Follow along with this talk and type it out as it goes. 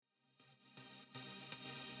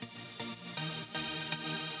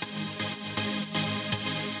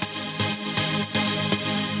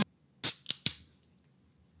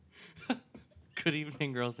Good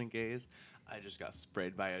evening, girls and gays. I just got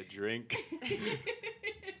sprayed by a drink.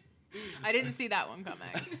 I didn't see that one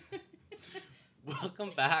coming. Welcome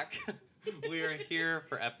back. We are here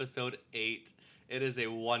for episode 8. It is a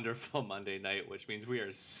wonderful Monday night, which means we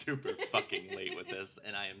are super fucking late with this,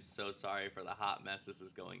 and I am so sorry for the hot mess this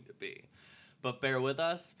is going to be. But bear with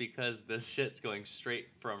us, because this shit's going straight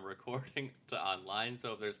from recording to online,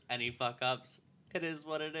 so if there's any fuck-ups, it is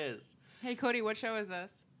what it is. Hey, Cody, what show is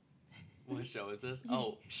this? What show is this?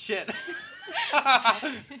 Oh, shit.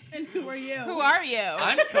 And who are you? Who are you?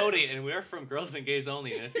 I'm Cody, and we're from Girls and Gays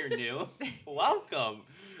Only, and if you're new, welcome.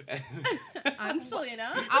 I'm Selena.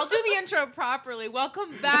 I'll do the intro properly. Welcome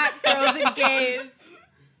back, girls and gays.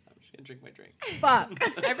 I'm just gonna drink my drink. Fuck.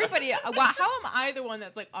 Everybody, how am I the one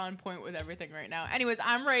that's like on point with everything right now? Anyways,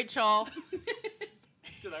 I'm Rachel.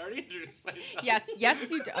 Did I already introduce myself? Yes,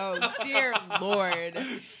 you do. Oh, dear Lord.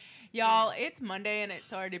 Y'all, it's Monday and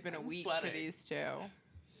it's already been a week for sweating. these two.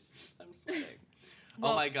 I'm sweating.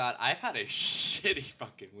 Well- Oh my god, I've had a shitty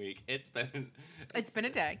fucking week. It's been It's been a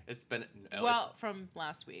day. It's been no, Well, from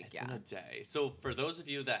last week, it's yeah. been a day. So for those of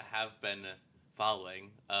you that have been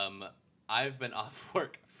following, I've been off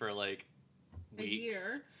work for like A weeks.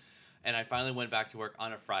 year. And I finally went back to work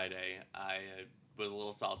on a Friday. I was a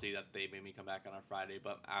little salty that they made me come back on a Friday,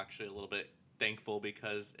 but actually a little bit thankful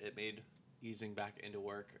because it made easing back into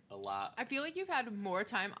work a lot. I feel like you've had more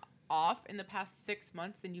time off in the past 6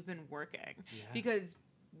 months than you've been working. Yeah. Because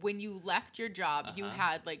when you left your job, you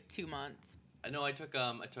had like 2 months. No, I took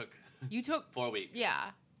You took 4 weeks.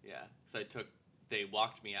 Yeah. Yeah. So they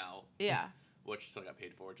walked me out. Yeah. Which still got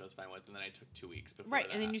paid for, which I was fine with, and then I took 2 weeks before Right.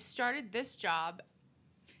 that. And then you started this job.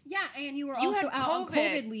 Yeah, and you were You also had out on COVID.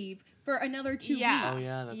 COVID leave for another 2 Yeah. Oh, weeks.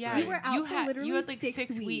 yeah, that's yeah. right. You were out for literally you had like 6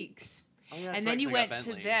 weeks. weeks. Oh, yeah, that's And then right, you 'cause I got went to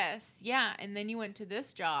Bentley. this. Yeah. And then you went to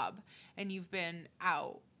this job and you've been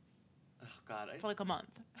out Oh, God. for like a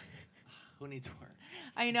month. Who needs work?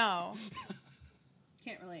 I know.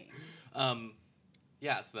 Can't relate.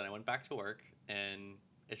 Yeah, so then I went back to work, and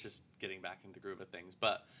it's just getting back into the groove of things.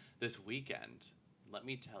 But this weekend, let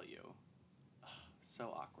me tell you, so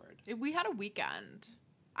awkward. We had a weekend.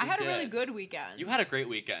 I We had a really did. good weekend. You had a great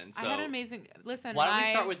weekend, so I had an amazing. Listen, why don't we my-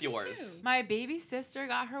 start with yours? My baby sister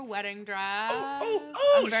got her wedding dress.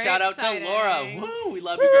 Oh! I'm very Shout excited. out to Laura. Woo! We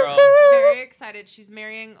love you, girl. Very excited. She's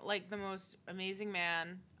marrying like the most amazing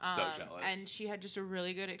man. So jealous. And she had just a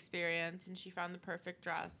really good experience, and she found the perfect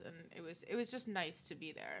dress, and it was just nice to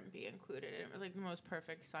be there and be included. And it was like the most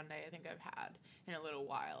perfect Sunday I think I've had in a little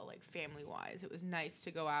while, like family wise. It was nice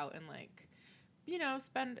to go out and like, you know,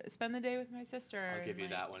 spend the day with my sister. I'll give and, you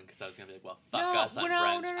like, that one because I was gonna be like, well, fuck us on no,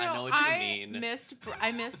 brunch. no, no, I know what you mean.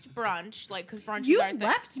 I missed brunch, like, because brunch You is our thing.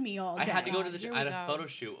 left me all day. I had to go to the Here gym. we I had a go. photo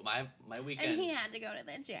shoot. My weekend. And he had to go to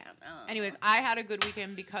the gym. Oh. Anyways, I had a good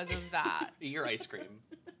weekend because of that. Eat your ice cream.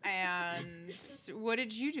 And what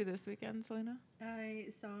did you do this weekend, Selena? I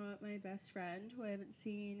saw my best friend who I haven't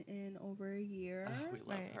seen in over a year. Oh, we love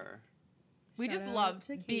Right. her. We Shout just out love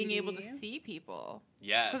to being able to Katie. see people.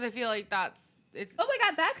 Yes. Because I feel like it's Oh, I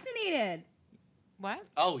got vaccinated. what?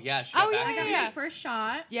 Oh yeah, she got Oh, yeah, I got vaccinated. yeah. my first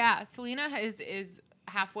shot. Yeah, Selena is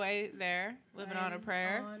halfway there, living on a I'm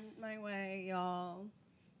prayer. On my way, y'all.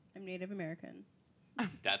 I'm Native American.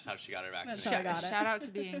 That's how she got her That's vaccination. how I got it. Shout out to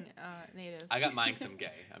being native. I got mine some gay.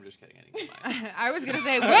 I'm just kidding. I didn't get mine. I was gonna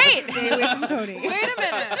say, wait, Stay away from Cody. wait a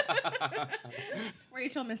minute.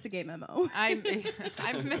 Rachel missed a gay memo.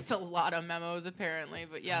 I've missed a lot of memos apparently,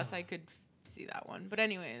 but yes, I could see that one. But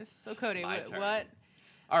anyways, so Cody, My what? turn.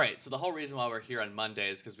 All right, so the whole reason why we're here on Monday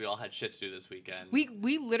is because we all had shit to do this weekend.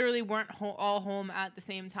 We literally weren't all home at the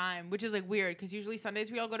same time, which is like weird because usually Sundays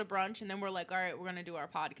we all go to brunch and then we're like, all right, we're gonna do our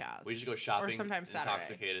podcast. We just go shopping, sometimes Saturday.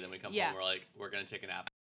 intoxicated, and we come Yeah. home. We're like, we're gonna take a nap.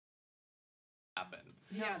 Happen.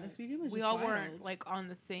 Yeah, this weekend was We just all wild. weren't like on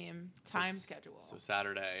the same So time s- schedule. So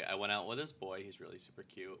Saturday, I went out with this boy. He's really super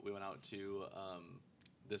cute. We went out to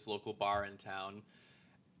this local bar in town,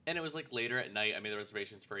 and it was like later at night. I made the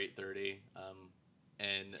reservations for 8:30.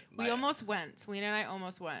 And We almost went. Selena and I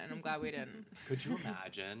almost went, and I'm glad we didn't. Could you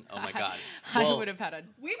imagine? Oh my god! I Well, would have had a.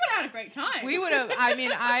 We would have had a great time. We would have. I mean,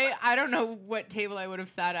 I don't know what table I would have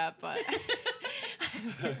sat at, but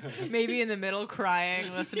maybe in the middle,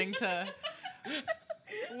 crying, listening to.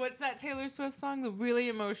 What's that Taylor Swift song? The really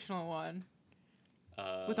emotional one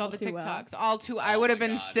with all the Too Well. TikToks. All too. I Oh would have my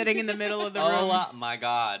been God. sitting in the middle of the room Oh my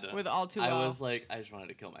god! with All Too I Well. was like, I just wanted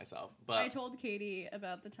to kill myself. But I told Katie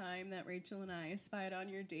about the time that Rachel and I spied on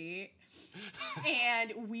your date,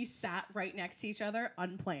 and we sat right next to each other,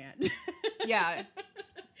 unplanned. Yeah.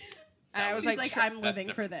 And I was She's like, like, I'm That's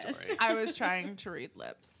living for different this. story. I was trying to read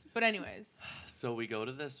lips. But anyways. So we go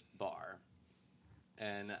to this bar,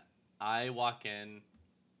 and I walk in.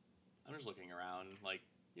 I'm just looking around, like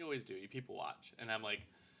you always do. You people watch, and I'm like,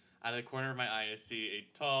 out of the corner of my eye, I see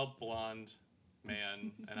a tall blonde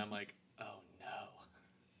man, and I'm like, oh no,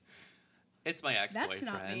 it's my ex-boyfriend. That's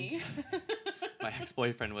not me. My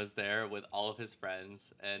ex-boyfriend was there with all of his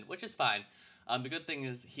friends, and which is fine. The good thing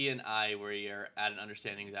is he and I were at an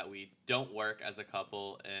understanding that we don't work as a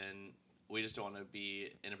couple, and we just don't want to be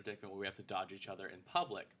in a predicament where we have to dodge each other in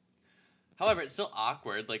public. However, it's still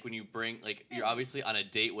awkward, like when you bring, like, you're obviously on a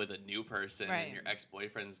date with a new person, Right. and your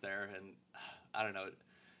ex-boyfriend's there, and I don't know.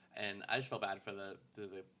 And I just felt bad for the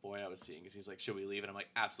boy I was seeing, because he's like, should we leave? And I'm like,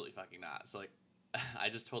 absolutely fucking not. So, like, I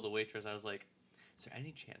just told the waitress, I was like, is there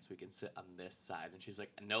any chance we can sit on this side? And she's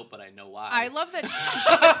like, nope, but I know why. I love that.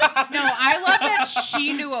 I love that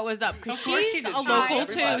she knew what was up because Of course she she's did. a She knows local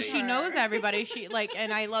too. everybody. She knows everybody. She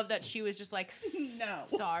and I love that she was just like, No.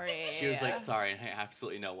 sorry. She was like, sorry, and I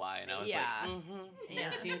absolutely know why. And I was Yeah. like,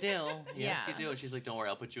 yes, you do. Yes, you Yeah. do. And she's like, don't worry,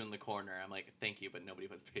 I'll put you in the corner. I'm like, thank you, but nobody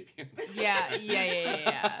puts baby in the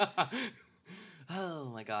Yeah. Oh,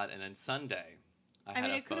 my God. And then Sunday, I I had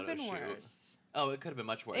mean, a it could have photo been shoot. worse. Oh, it could have been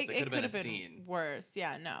much worse. It could have been a scene. worse.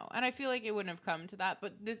 Yeah, no. And I feel like it wouldn't have come to that.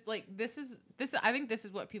 But this is I think this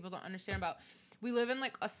is what people don't understand about. We live in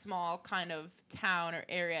like a small kind of town or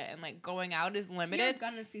area, and like going out is limited. You're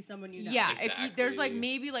gonna see someone you know. Yeah, if you, there's like Exactly.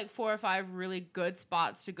 maybe like 4 or 5 really good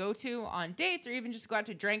spots to go to on dates, or even just go out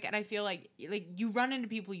to drink. And I feel like you run into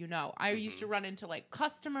people you know. I used to run into like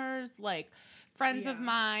customers, like friends of Yeah.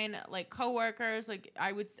 mine, like coworkers. Like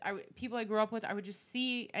I would people I grew up with. I would just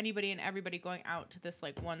see anybody and everybody going out to this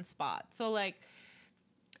like one spot. So like,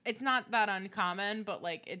 it's not that uncommon, but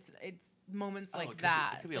like it's moments like it could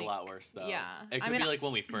that. Be, it could be like, a lot worse, though. yeah. It I could mean, be like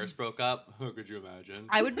when we first broke up. Could you imagine?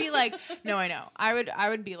 I would be like, no, I know. I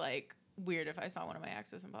would be like weird if I saw one of my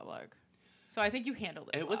exes in public. So I think you handled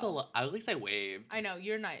it. It was a well. lot. At least I waved. I know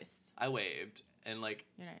you're nice. I waved. And, like,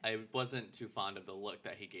 You're nice. I wasn't too fond of the look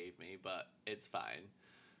that he gave me, but it's fine.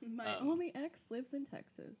 My only ex lives in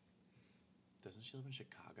Texas. Doesn't she live in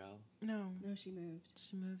Chicago? No, No, she moved.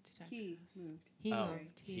 she moved to Texas. He moved. He Oh,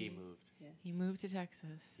 moved. he moved. Yes. He moved to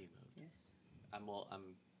Texas. He moved. Yes. I'm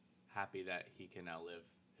happy that he can now live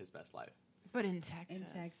his best life. But in Texas. In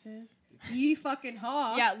Texas. Ye fucking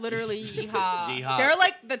haw. Yeah, literally, yeehaw. Yeehaw. They're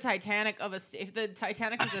like the Titanic of a state. If the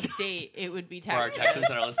Titanic was a state, it would be For our Texas. Texans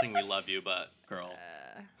that are listening, we love you, but girl.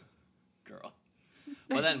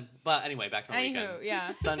 But anyway, back to my weekend. Anywho,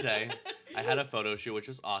 yeah. Sunday, I had a photo shoot, which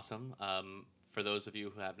was awesome. For those of you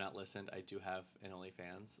who have not listened, I do have an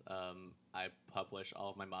OnlyFans. I publish all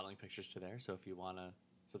of my modeling pictures to there, so if you want to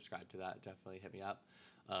subscribe to that, definitely hit me up.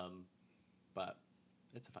 But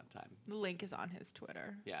it's a fun time. The link is on his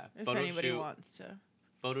Twitter. Yeah, If photo anybody shoot. wants to.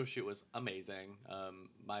 Photo shoot was amazing.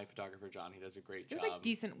 My photographer John, he does a great There's job. like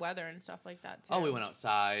decent weather and stuff like that too. Oh, we went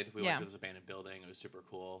outside. We went Yeah. to this abandoned building. It was super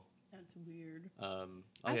cool. That's weird. Oh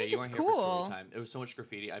I yeah, think you it's weren't here for cool. story time. It was so much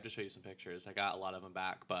graffiti. I have to show you some pictures. I got a lot of them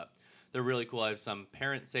back, but they're really cool. I have some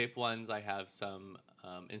parent safe ones. I have some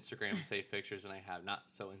Instagram safe pictures, and I have not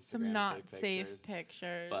so Instagram Some not safe safe pictures.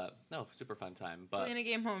 pictures. But no, super fun time. But Selena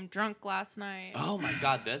came home drunk last night. oh my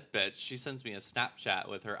god, this bitch! She sends me a Snapchat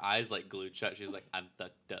with her eyes like glued shut. She's like, "I'm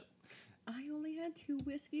fucked up." I only had 2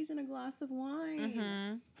 whiskeys and a glass of wine.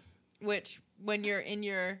 Mm-hmm. Which, when you're in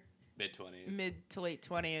your Mid-20s. mid to late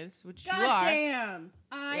 20s, which you God are, damn.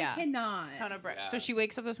 I Yeah. cannot. ton of bread. Yeah. So she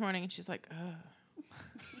wakes up this morning and she's like, ugh.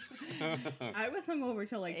 I was hungover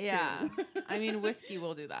till like Yeah. 2. I mean, whiskey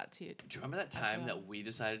will do that to you. Do you remember that time well. that we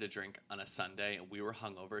decided to drink on a Sunday and we were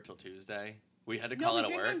hungover till Tuesday? We had to No, call we it at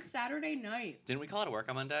drank work. on Saturday night. Didn't we call it at work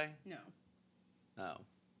on Monday? No. Oh.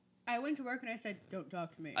 I went to work and I said, "Don't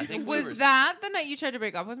talk to me." I think we Was were that the night you tried to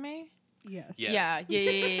break up with me? yes. Yes.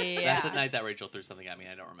 Yeah. That's the night that Rachel threw something at me.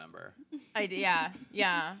 I don't remember. Yeah.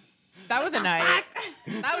 That was a night.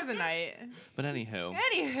 That was a night. But anywho.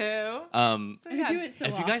 Anywho. Um, So I yeah. do it so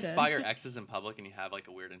if you guys often. spy your exes in public and you have like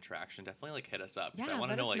a weird interaction, definitely like hit us up. 'Cause Yeah, I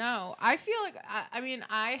want to let know us like know. I feel like I mean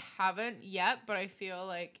I haven't yet, but I feel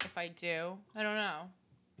like if I do, I don't know.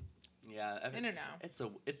 yeah, I don't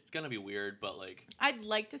know. It's gonna be weird, but like I'd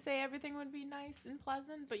like to say everything would be nice and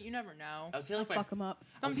pleasant, but you never know. I was saying like my Fuck 'em up.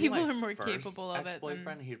 I Some was saying people my are more first capable of it.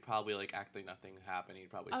 ex-boyfriend, Than... he'd probably like act like nothing happened. He'd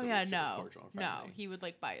probably Oh still yeah, be super no, cordial and no. friendly. He would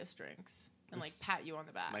like buy us drinks and like This- pat you on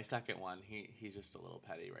the back. My second one, he's just a little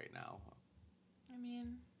petty right now, I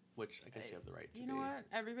mean, which I guess you have the right to you be. know what?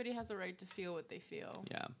 Everybody has a right to feel what they feel.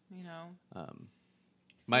 Yeah. You know.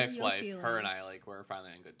 My Your ex-wife, her and I, feelings. like, we're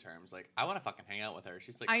finally on good terms. Like, I want to fucking hang out with her.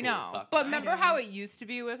 She's like, I cool know, as fuck. but now. remember how it used to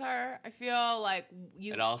be with her? I feel like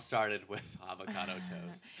you. It all started with avocado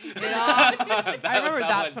toast. I I remember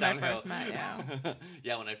that's when I first met you.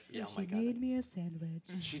 Yeah, when I So oh she my god. made me a sandwich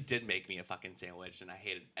She did make me a fucking sandwich, and I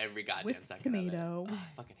hated every goddamn with second tomato. of it. Ugh,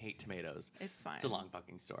 I fucking hate tomatoes. It's fine. It's a long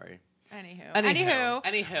fucking story.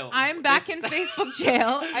 Anywho, I'm back this- in Facebook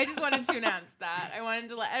jail. I just wanted to announce that. I wanted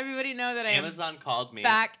to let everybody know that I am Amazon called me.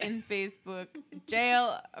 back in Facebook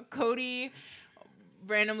jail. Cody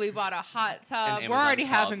randomly bought a hot tub. and We're Amazon already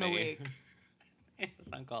called having a me. week.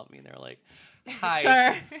 Amazon called me and they were like, "Hi,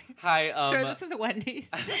 Sir, hi, sir, this is a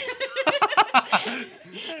Wendy's. They're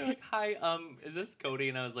like, "Hi, is this Cody?"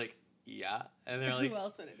 And I was like, "Yeah." And they're like, Who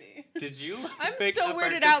else would it be? "Did you?" I'm make so a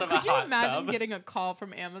weirded purchase out. of a Could you hot imagine tub?" getting a call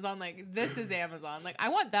from Amazon? Like, this is Amazon. Like, I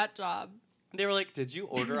want that job. They were like, "Did you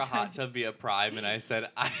order a hot tub via Prime?" And I said,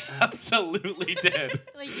 "I absolutely did."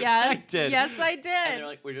 Like, yes, I did. yes, I did. And they're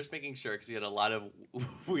like, "We're just making sure because you had a lot of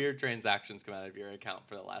weird transactions come out of your account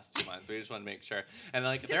for the last 2 months. We just want to make sure." And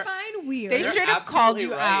they're like, they're Define weird. They they're straight up called absolutely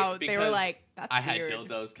you right, out. They were because like, "That's I had weird."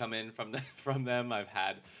 dildos come in from them. I've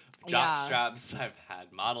had Yeah. jock straps. I've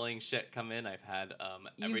had modeling shit come in. I've had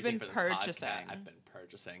You've everything been for this purchasing. podcast. I've been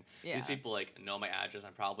purchasing. Yeah. These people like know my address.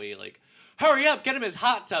 I'm probably like, hurry up, get him his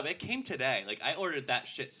hot tub. It came today. Like I ordered that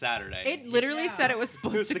shit Saturday. It literally Yeah. said it was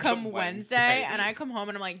supposed to come Wednesday, Wednesday. and I come home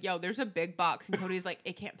and I'm like, "Yo, there's a big box." And Cody's like,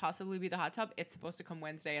 "It can't possibly be the hot tub. It's supposed to come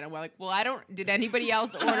Wednesday." And I'm like, "Well, I don't. Did anybody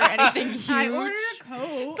else order anything huge?" I ordered a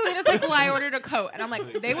coat. Selena's like, "Well, I ordered a coat," and I'm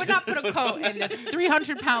like, "They would not put a coat in this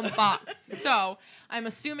 300-pound box." So I'm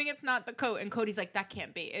assuming it's not the coat. And Cody's like, "That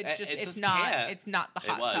can't be. It's just It's it's just not. can't. It's not the It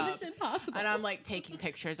hot was. tub." It's impossible. And I'm like taking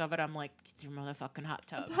pictures of it. I'm like, "It's your motherfucking hot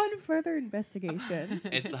tub." Upon further investigation,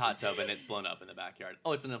 It's the hot tub and it's blown up in the backyard.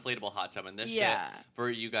 Oh, it's an inflatable hot tub. And this Yeah. shit, for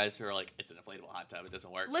you guys who are like, it's an inflatable hot tub, it doesn't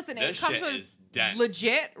work. Listen, this it comes shit with is dense.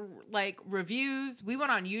 legit like reviews. We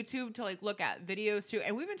went on YouTube to like look at videos too,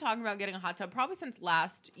 and we've been talking about getting a hot tub probably since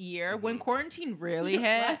last year when quarantine really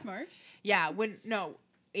hit. last March. Yeah,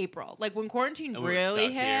 April. Like when quarantine And we were really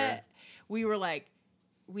stuck hit, here. we were like,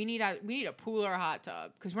 we need a pool or a hot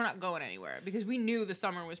tub because we're not going anywhere because we knew the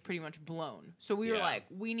summer was pretty much blown. So we were Yeah. like,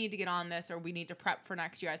 we need to get on this or we need to prep for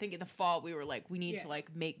next year. I think in the fall we were like, we need to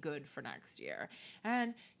like make good for next year.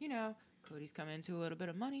 And Cody's come into a little bit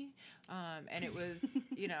of money, and it was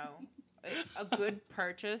a good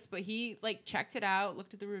purchase. But he like checked it out,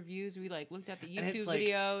 looked at the reviews. We like looked at the And it's, YouTube like,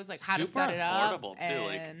 videos, like how to super set it up. affordable, too,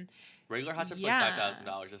 like, And Regular hot tub's Yeah. like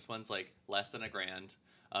 $5,000. This one's like less than $1,000.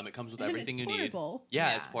 It comes with And everything it's you portable. need. Yeah,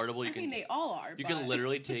 Yeah. it's portable. You I can mean, they all are. you but can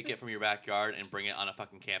literally take it from your backyard and bring it on a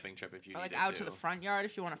fucking camping trip if you or like need out to. to the front yard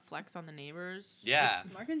if you want to flex on the neighbors. Yeah.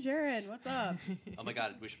 Mark and Jared, what's up? Oh my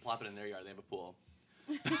god, we should plop it in their yard. They have a pool.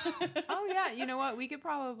 Oh yeah, you know what? We could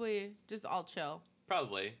probably just all chill.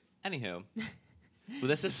 Probably. Anywho, well,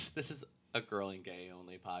 this is a girl and gay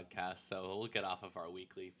only podcast, so we'll get off of our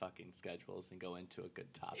weekly fucking schedules and go into a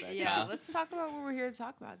good topic. Yeah, huh? let's talk about what we're here to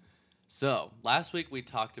talk about. So last week we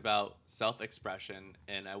talked about self-expression,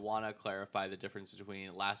 and I want to clarify the difference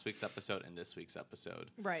between last week's episode and this week's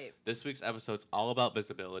episode. Right. This week's episode's all about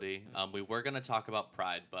visibility. We were gonna talk about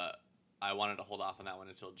Pride, but I wanted to hold off on that one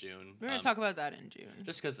until June. We're gonna talk about that in June.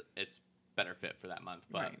 just because it's better fit for that month.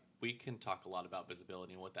 But Right. we can talk a lot about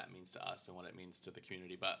visibility and what that means to us and what it means to the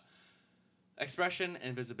community. But expression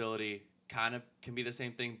and visibility kind of can be the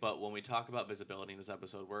same thing. But when we talk about visibility in this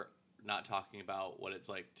episode, we're not talking about what it's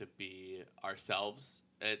like to be ourselves.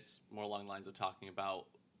 It's more along the lines of talking about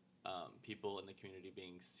people in the community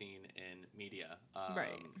being seen in media.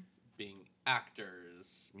 Right. Being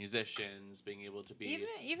actors, musicians, being able to be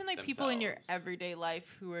even like people in your themselves. everyday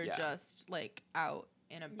life who are Yeah. just like out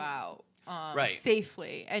and about Right.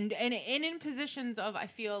 safely and in positions of I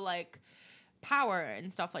feel like power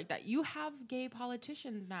and stuff like that. You have gay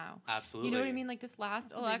politicians now. Absolutely. You know what I mean? Like this last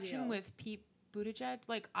That's a big election deal. with Pete Buttigieg,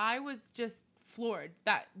 like I was just floored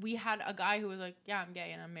that we had a guy who was like, "Yeah, I'm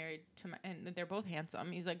gay and I'm married to my," and they're both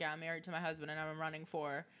handsome. He's like, "Yeah, I'm married to my husband and I'm running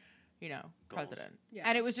for, Goals. president." Yeah.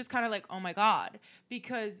 And it was just kind of like, "Oh my god,"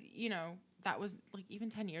 because that was like even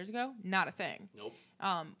 10 years ago, not a thing. Nope.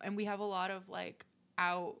 And we have a lot of like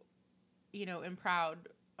out, and proud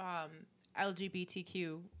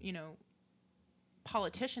LGBTQ,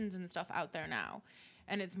 politicians and stuff out there now.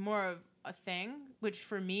 And it's more of a thing, which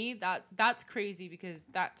for me, that's crazy because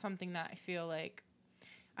that's something that I feel like,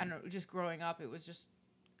 I don't know, just growing up, that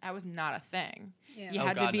was not a thing. Yeah. You Oh,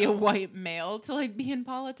 had to God, be no. a white male to like be in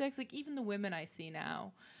politics. Like even the women I see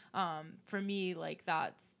now, for me, like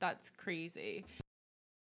that's crazy.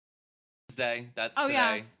 Day. That's Oh today.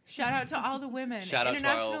 yeah! Shout out to all the women. Shout out to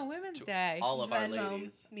International Women's Day. all of our Venmo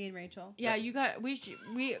ladies. me and Rachel. Yeah, you got.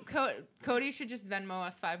 Cody should just Venmo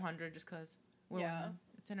us 500 just cause we're women.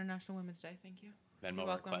 It's International Women's Day. Thank you. Venmo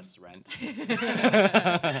welcome. requests rent.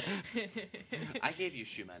 I gave you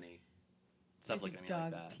shoe money. Stop There's looking a at me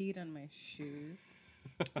dog like that. peed on my shoes.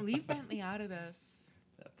 Leave Bentley out of this.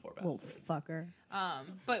 That poor Little bastard. fucker.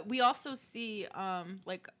 But we also see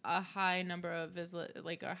like a high number of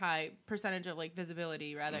a high percentage of like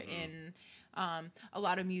visibility rather in a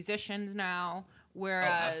lot of musicians now.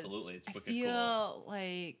 Whereas absolutely. It's I wicked feel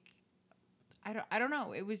like I don't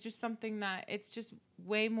know. It was just something that it's just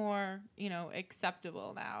way more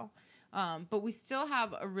acceptable now. But we still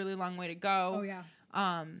have a really long way to go. Oh yeah.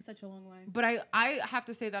 Such a long way. But I have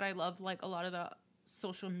to say that I love like a lot of the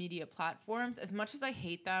social media platforms. As much as I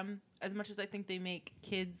hate them, as much as I think they make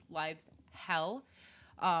kids' lives hell,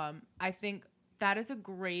 I think that is a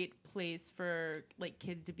great place for like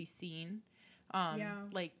kids to be seen.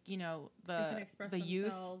 Like they can express the youth,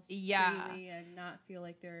 themselves freely and not feel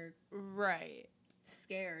like they're right.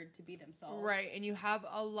 scared to be themselves. Right, and you have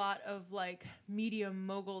a lot of like media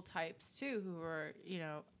mogul types too who are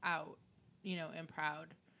out, and proud.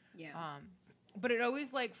 Yeah. But it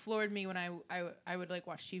always like floored me when I would like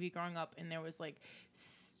watch TV growing up, and there was like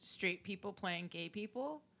straight people playing gay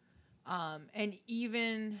people, and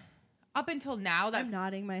even up until now, that's I'm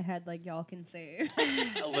nodding my head like y'all can see.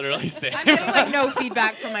 Literally say. I'm getting like no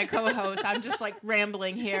feedback from my co-host. I'm just like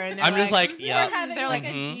rambling here, and I'm just like, We're yeah. having They're like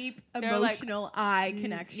like- a deep they're like, emotional eye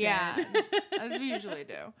connection. Yeah, as we usually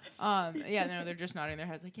do. They're just nodding their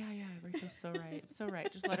heads like, yeah, Rachel's so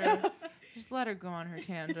right. Just let her go on her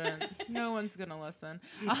tangent. No one's gonna listen.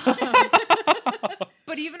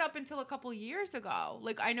 But even up until a couple years ago,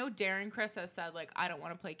 like I know Darren Criss has said like, I don't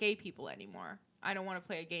want to play gay people anymore. I don't want to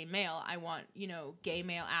play a gay male. I want gay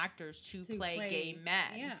male actors to play gay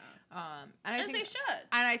men. Yeah. And I think they should.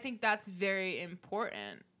 And I think that's very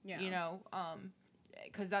important. Yeah.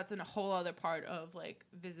 Because that's a whole other part of like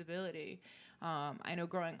visibility. I know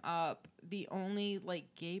growing up, the only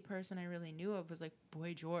like gay person I really knew of was like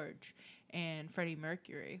Boy George and Freddie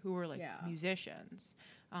Mercury, who were like musicians.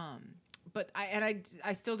 But I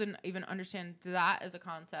still didn't even understand that as a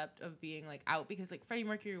concept of being like out, because like Freddie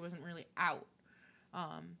Mercury wasn't really out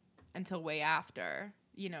until way after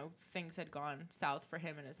things had gone south for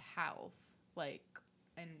him and his health. Like,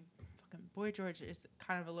 and fucking Boy George is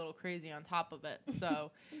kind of a little crazy on top of it.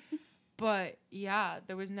 So, but yeah,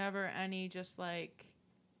 there was never any just like,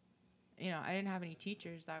 I didn't have any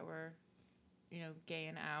teachers that were, gay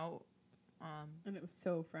and out. And it was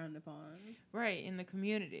so frowned upon. Right, in the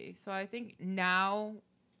community. So I think now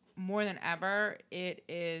more than ever, it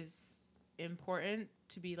is important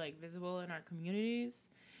to be like visible in our communities.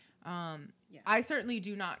 I certainly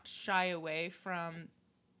do not shy away from,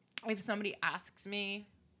 if somebody asks me,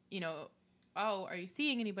 oh, are you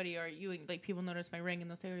seeing anybody? Or are you, like, people notice my ring and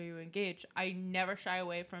they'll say, are you engaged? I never shy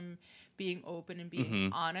away from being open and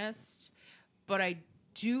being honest, but I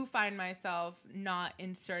do find myself not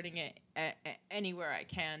inserting it anywhere I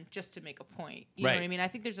can just to make a point. You know what I mean? I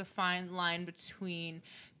think there's a fine line between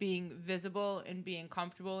being visible and being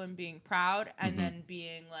comfortable and being proud, and then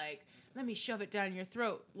being like, let me shove it down your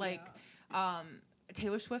throat. Like,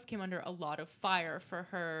 Taylor Swift came under a lot of fire for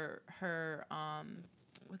her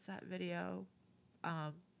what's that video?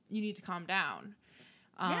 You Need to Calm Down.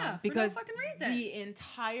 For because no fucking reason. The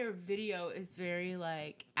entire video is very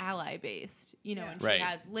like ally based, and she Right.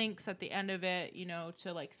 has links at the end of it,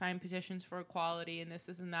 to like sign petitions for equality and this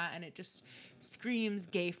and that, and it just screams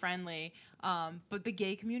gay friendly. But the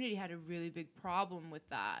gay community had a really big problem with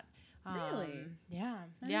that. Really? Yeah.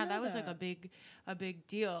 I Yeah, didn't know that was like that. a big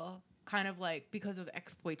deal. Kind of like because of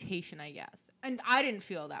exploitation, I guess. And I didn't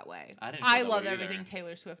feel that way. I didn't feel that love way either. everything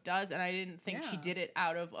Taylor Swift does, and I didn't think she Yeah. did it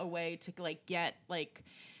out of a way to like get like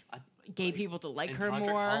gay people to like and her Tantric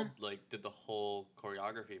more. Hub, like, did the whole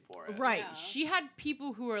choreography for it. Right. Yeah. She had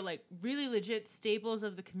people who are like really legit staples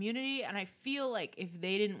of the community, and I feel like if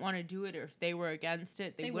they didn't want to do it or if they were against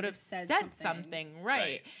it, they would have said something.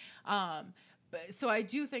 Right. But so I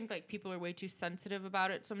do think like people are way too sensitive about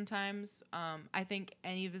it sometimes. I think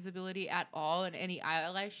any visibility at all and any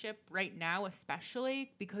allyship right now,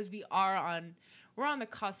 especially because we're on the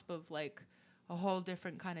cusp of like a whole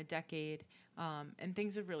different kind of decade. And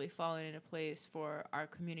things have really fallen into place for our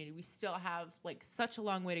community. We still have like such a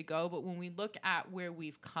long way to go, but when we look at where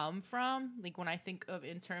we've come from, like when I think of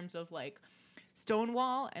in terms of like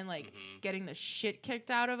Stonewall and like getting the shit kicked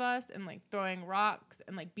out of us and like throwing rocks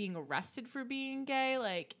and like being arrested for being gay,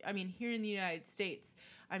 like I mean here in the United States,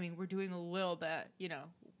 I mean, we're doing a little bit,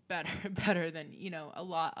 better than, a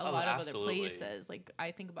lot of other absolutely. places. Like,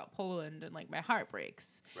 I think about Poland and, like, my heart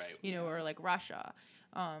breaks, Right. or, like, Russia,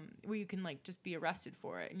 where you can, like, just be arrested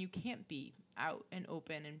for it. And you can't be out and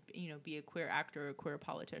open and, be a queer actor or a queer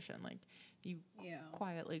politician. Like, you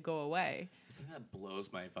quietly go away. Something that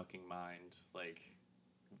blows my fucking mind, like,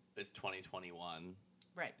 it's 2021.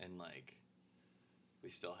 Right. And, like, we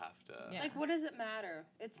still have to... Yeah. Like, what does it matter?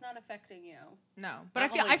 It's not affecting you. No.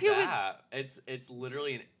 But Not I feel only like... that, it's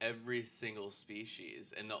literally in every single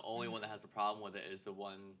species, and the only one that has a problem with it is the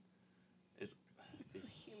one... It's the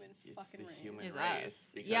human fucking race. human Is race.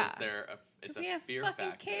 us. Because Yeah. it's we a have fear fucking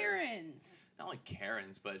factor. Karens. Not only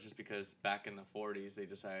Karens, but it's just because back in the 40s they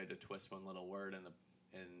decided to twist one little word in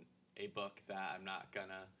a book that I'm not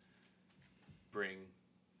gonna bring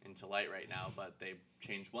into light right now, but they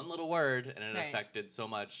changed one little word and it Right. affected so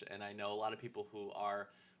much. And I know a lot of people who are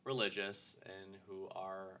religious and who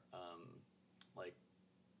are like,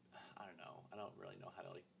 I don't know, I don't really know how to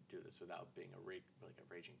like do this without being a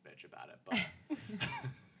raging bitch about it, but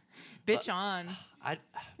Bitch on.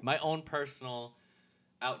 my own personal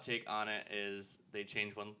outtake on it is they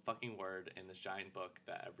changed one fucking word in this giant book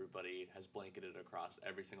that everybody has blanketed across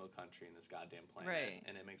every single country in this goddamn planet. Right.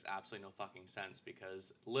 And it makes absolutely no fucking sense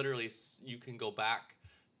because literally you can go back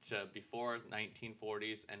to before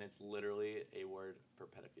 1940s and it's literally a word for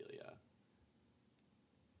pedophilia.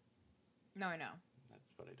 No, I know.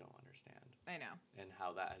 That's what I don't understand. I know. And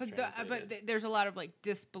how that has translated. There's a lot of, like,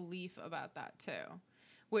 disbelief about that, too.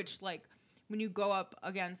 Which, like, when you go up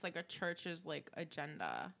against, like, a church's, like,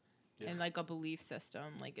 agenda and, like, a belief system,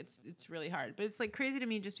 like, it's really hard. But it's, like, crazy to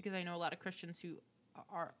me just because I know a lot of Christians who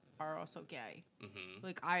are also gay. Mm-hmm.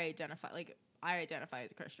 Like, I identify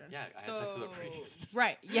as a Christian. Yeah, I had sex with a priest.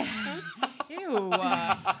 Right, yeah. Ew.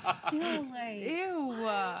 Still, like... Ew.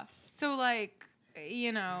 So, like,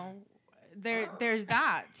 there's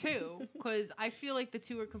that, too. Because I feel like the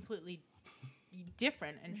two are completely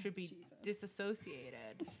different and should be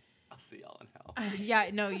disassociated. I'll see y'all in hell.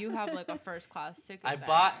 Yeah, no, you have like a first class ticket. I there.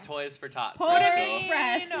 bought Toys for Tots. Polar right,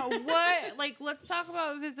 Express. What? Like, let's talk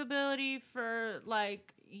about visibility for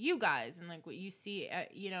like you guys and like what you see,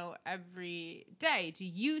 every day. Do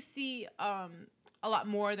you see a lot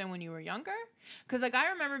more than when you were younger? Because like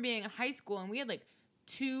I remember being in high school and we had like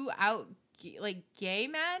two gay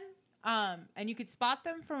men. And you could spot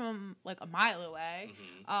them from like a mile away.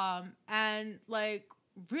 Mm-hmm. And like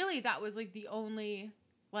really that was like the only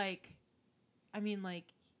like, I mean like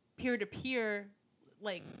peer to peer,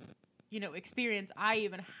 like, experience I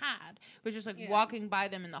even had was just like walking by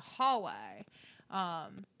them in the hallway.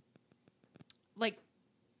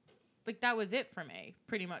 Like that was it for me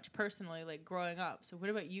pretty much personally, like growing up. So what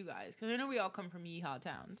about you guys? Cause I know we all come from yeehaw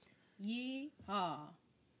towns. Yeehaw.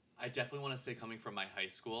 I definitely want to say coming from my high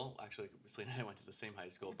school, actually, Selena and I went to the same high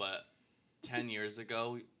school, but 10 years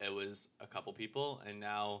ago, it was a couple people, and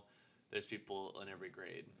now there's people in every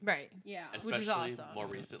grade. Right. Yeah. Especially which is awesome. more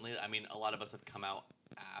recently. I mean, a lot of us have come out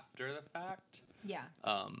after the fact. Yeah.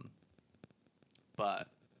 But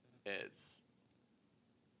it's...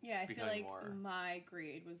 Yeah, I feel becoming like more- my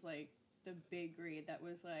grade was like the big grade that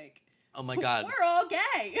was like, Oh my God. we're all gay.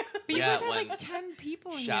 But you Yeah, guys had when- like 10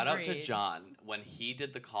 people in Shout your out to grade. John. When he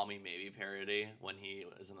did the Call Me Maybe parody, when he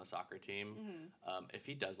was in the soccer team, if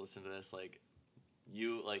he does listen to this, like,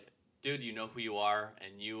 dude, you know who you are,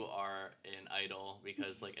 and you are an idol,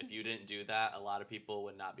 because, like, if you didn't do that, a lot of people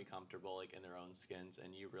would not be comfortable, like, in their own skins,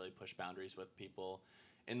 and you really push boundaries with people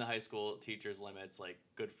in the high school teachers' limits. Like,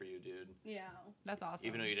 good for you, dude. Yeah, That's awesome.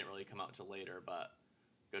 Even though you didn't really come out till later, but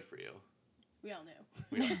good for you. we all knew.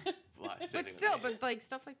 We all, well, same But thing still, with me. but like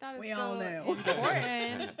stuff like that is We all still know.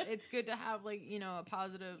 important. It's good to have like, a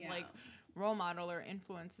positive Yeah. like role model or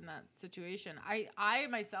influence in that situation. I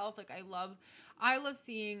myself, like I love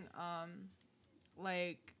seeing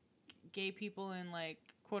like gay people in like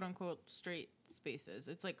quote unquote straight spaces.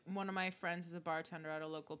 It's like one of my friends is a bartender at a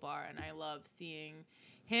local bar, and I love seeing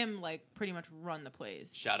him like pretty much run the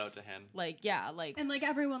place. Shout out to him. Like yeah, like And like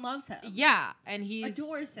everyone loves him. yeah, and he's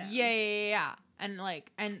Adores him. Yeah. And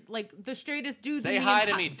like the straightest dudes. Say in the hi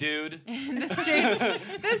to me, dude.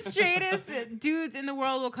 the straightest dudes in the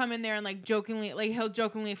world will come in there and like jokingly, like he'll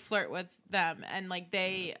jokingly flirt with them, and like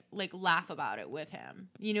they like laugh about it with him.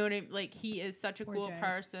 You know what I mean? Like he is such a Poor cool Jay.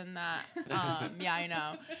 person that yeah, I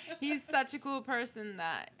know. He's such a cool person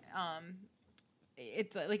that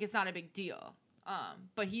it's like it's not a big deal.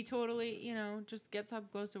 But he totally, just gets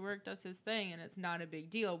up, goes to work, does his thing, and it's not a big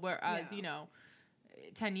deal. Whereas, Yeah.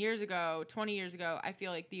 10 years ago, 20 years ago, I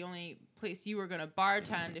feel like the only place you were going to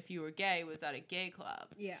bartend if you were gay was at a gay club.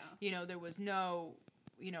 Yeah. There was no,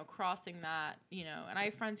 crossing that, and I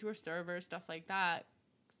have friends who are servers, stuff like that,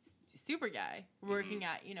 super gay, working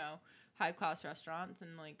at, high class restaurants,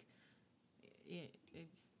 and like,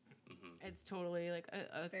 it's totally like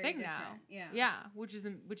a It's very thing now. different, Yeah, which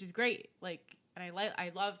is great. Like, and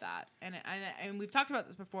I love that, and we've talked about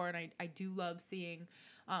this before, and I do love seeing,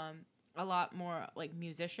 a lot more like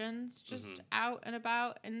musicians just out and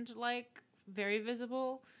about and like very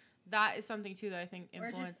visible. That is something too that I think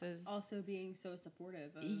influences. Or just also being so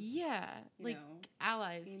supportive of like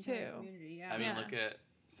allies the entire too. community. Yeah. I mean, Yeah. look at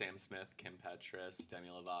Sam Smith, Kim Petras, Demi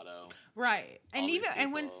Lovato. Right. And All these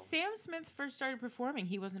and when people. Sam Smith first started performing,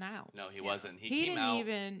 he wasn't out. No, he wasn't. He came didn't out.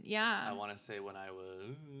 even. Yeah. I want to say when I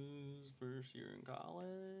was first year in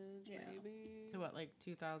college, Yeah. maybe. So what, like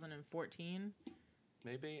 2014?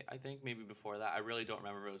 Maybe. I think maybe before that. I really don't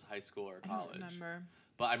remember if it was high school or I college. don't remember.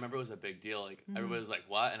 But I remember it was a big deal. Like, everybody was like,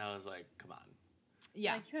 what? And I was like, come on.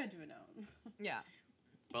 Yeah. Like, you had to have known. Yeah.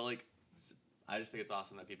 But, like, I just think it's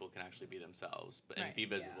awesome that people can actually be themselves and Right. be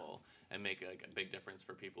visible and make, like, a big difference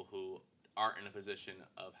for people who aren't in a position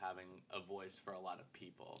of having a voice for a lot of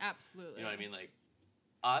people. Absolutely. You know what I mean? Like,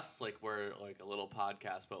 us, like, we're, like, a little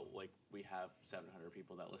podcast, but, like, we have 700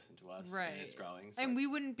 people that listen to us. Right. And it's growing. So And we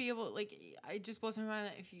wouldn't be able, like, I just blows my mind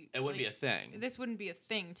that if you. it wouldn't be a like, thing. This wouldn't be a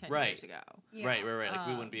thing 10 Right. years ago. Yeah. Right. Like,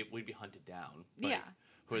 we Um, wouldn't be, we'd be hunted down. Like, Yeah.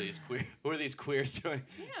 Who are these queers doing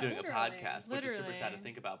doing a literally. podcast, which is super sad to Literally.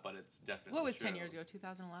 think about, but it's definitely What was true. 10 years ago?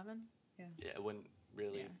 2011? Yeah, it wouldn't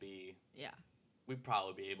really Yeah. be. Yeah. We'd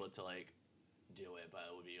probably be able to like do it, but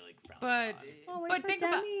it would be like frowned But upon. Oh, but think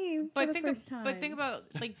about but think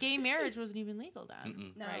about like gay marriage wasn't even legal then,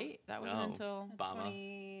 Mm-mm. No. right? That wasn't No. until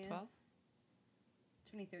Obama.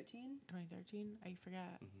 2013. 2013. I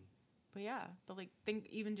forget. Mhm. But yeah, but like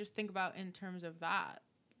think about in terms of that.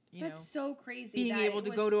 That's so crazy. being that able it to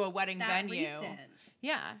was go to a wedding that venue. recent.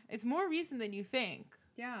 Yeah, it's more recent than you think.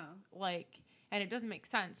 Yeah. Like, and it doesn't make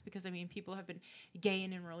sense because I mean, people have been gay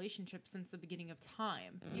and in relationships since the beginning of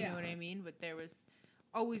time. You Yeah. know what I mean? But there was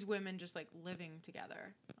always women just like living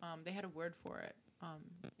together. They had a word for it.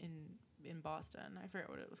 In Boston, I forget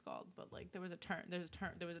what it was called, but like there was a term. There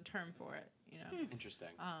was a term for it. You know. Interesting.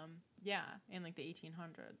 Yeah, in like the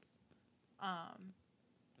 1800s.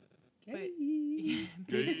 But Gay.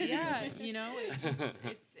 yeah, you know,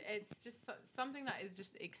 it's just something that is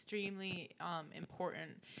just extremely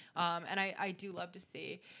important, and I do love to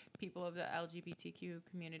see people of the LGBTQ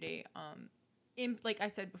community, in, like I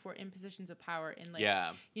said before, in positions of power, in like,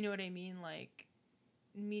 Yeah. you know what I mean, like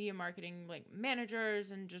media marketing, like managers,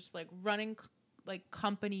 and just like running like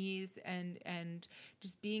companies, and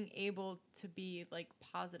just being able to be like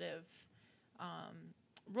positive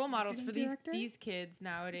role models for Marketing director? these kids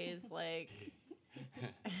nowadays, like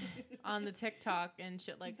on the TikTok and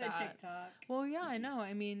shit like The that. TikTok. Well, yeah, I know.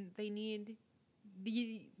 I mean, we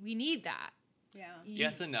need that. Yeah.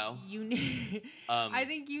 Yes and no. You need. I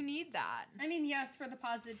think you need that. I mean, yes for the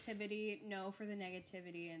positivity, no for the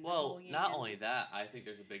negativity, and the Well, bullying not and- only that, I think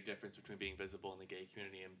there's a big difference between being visible in the gay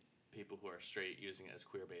community and people who are straight using it as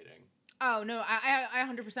queer baiting. Oh no, I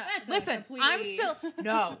 100%. That's a Listen, I'm completely- still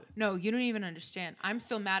no. You don't even understand. I'm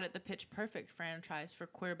still mad at the Pitch Perfect franchise for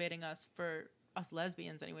queer baiting us, for us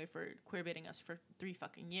lesbians anyway, for queer baiting us for 3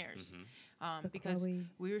 fucking years, because Chloe.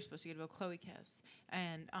 we were supposed to get a Chloe kiss,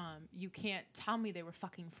 and you can't tell me they were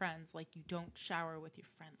fucking friends. Like, you don't shower with your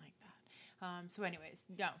friend like that. So anyways,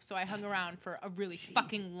 no. So I hung around for a really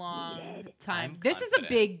fucking long time. I'm This is a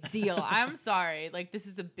confident. big deal. I'm sorry. Like, this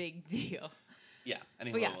is a big deal. Yeah.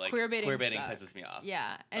 Anyway, But yeah, like, queer baiting pisses sucks. me off.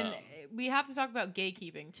 Yeah, and Um, we have to talk about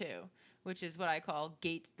gatekeeping too, which is what I call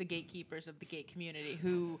the gatekeepers of the gay community,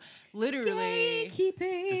 who literally.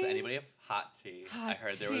 Gatekeeping. Does anybody have hot tea? I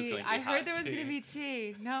heard there was going to be hot I heard there was tea. going to be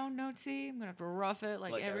tea. No tea. I'm gonna have to rough it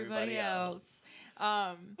like, Like everybody else. We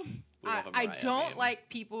love a I Mariah don't meme. like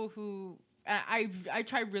people who. I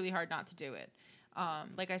try really hard not to do it.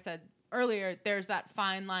 Like I said earlier, there's that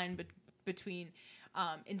fine line between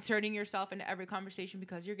inserting yourself into every conversation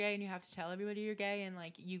because you're gay and you have to tell everybody you're gay, and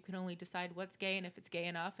like you can only decide what's gay and if it's gay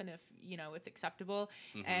enough and if it's acceptable,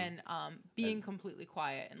 and being completely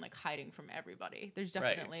quiet and like hiding from everybody. There's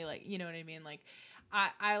Right. definitely like, you know what I mean? Like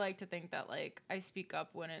I like to think that like I speak up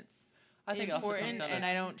when it's I think it also comes important, down and to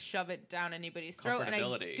I don't shove it down anybody's throat, and I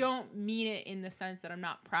comfortability. don't mean it in the sense that I'm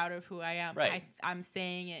not proud of who I am. Right. I'm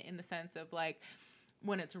saying it in the sense of like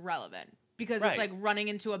when it's relevant, because Right. it's like running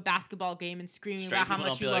into a basketball game and screaming Straight about how people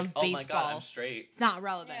much don't you be love like, oh my baseball. god, I'm straight. It's not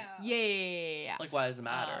relevant. Yeah. Yeah. Like, why does it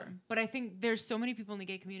matter? But I think there's so many people in the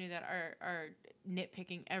gay community that are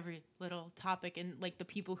nitpicking every little topic, and like the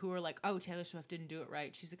people who are like, oh, Taylor Swift didn't do it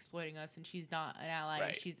right, she's exploiting us, and she's not an ally, and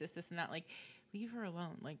Right. she's this and that. Like, leave her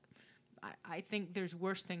alone. Like, I think there's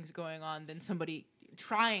worse things going on than somebody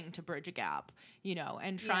trying to bridge a gap, you know,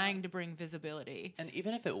 and trying to bring visibility. And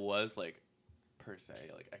even if it was like per se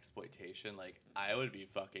like exploitation, like I would be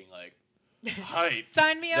fucking like hyped.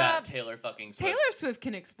 Sign me that up. Taylor fucking Swift. Taylor Swift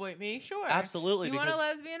can exploit me, sure. Absolutely. You want a because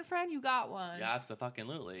lesbian friend? You got one. yeah,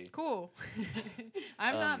 absolutely. Cool.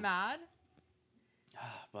 I'm not mad,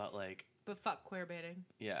 But like, but fuck queer baiting.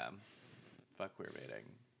 yeah, fuck queer baiting.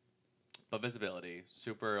 But visibility,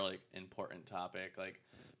 super like important topic. Like,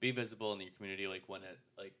 be visible in your community. Like when it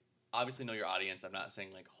like obviously know your audience. I'm not saying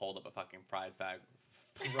like hold up a fucking pride flag.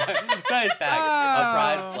 A pride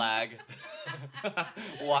flag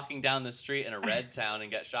walking down the street in a red town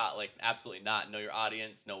and get shot. Like, absolutely not. Know your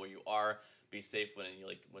audience, know where you are, be safe when you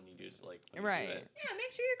do when you do it. Yeah,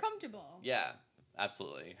 make sure you're comfortable. Yeah,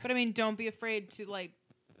 absolutely. But I mean, don't be afraid to like,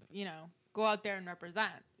 you know, go out there and represent.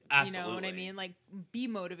 Absolutely. You know what I mean? Like, be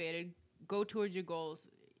motivated, go towards your goals.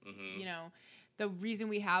 You know, the reason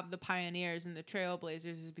we have the pioneers and the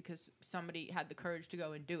trailblazers is because somebody had the courage to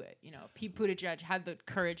go and do it. You know, Pete Buttigieg had the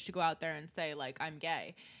courage to go out there and say, like, I'm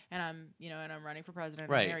gay and I'm running for president.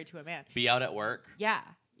 Right. I'm married to a man. Be out at work. Yeah.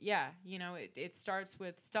 Yeah. You know, it starts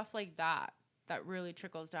with stuff like that really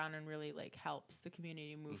trickles down and really like helps the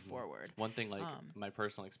community move forward. One thing, like my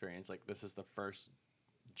personal experience, like this is the first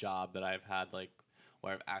job that I've had like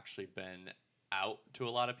where I've actually been out to a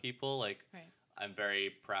lot of people. Like, Right. I'm very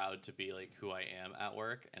proud to be like who I am at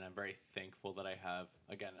work, and I'm very thankful that I have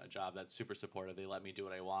again a job that's super supportive. They let me do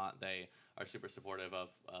what I want. They are super supportive of.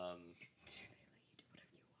 Do they let you do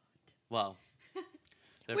whatever you want? Well,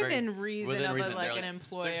 they're Within reason of reason. like They're, an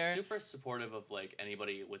employer. They're super supportive of like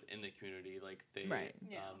anybody within the community. Like they, Right.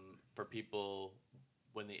 Yeah. For people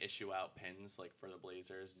when they issue out pins like for the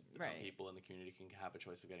Blazers, Right. people in the community can have a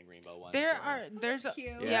choice of getting rainbow ones. There's a,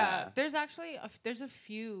 cute. yeah, there's actually there's a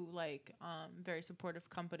few like very supportive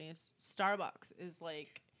companies. Starbucks is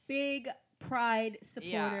like Big pride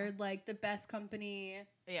supporter, like the best company.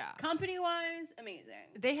 yeah. Company wise, amazing.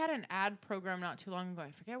 They had an ad program not too long ago.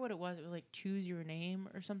 I forget what it was. It was like Choose Your Name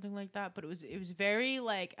or something like that. But it was very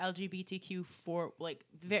like LGBTQ for like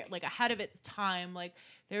like ahead of its time. Like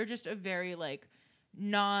they're just a very like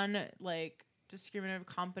non like discriminative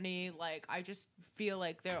company. Like I just feel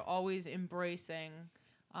like they're always embracing.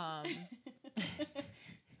 I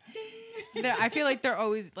feel like they're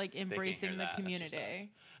always like embracing the community.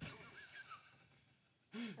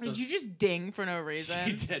 Did you just ding for no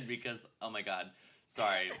reason? She did because, oh my god,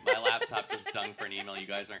 sorry, my laptop just dunged for an email. You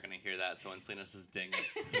guys aren't going to hear that, so when Selena says ding,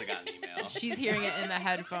 it's because I got an email. She's hearing it in the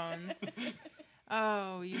headphones.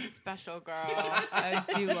 Oh, you special girl. I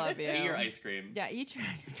do love you. Eat your ice cream. Yeah, eat your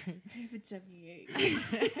ice cream. I have a tummy ache.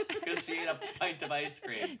 Because she ate a pint of ice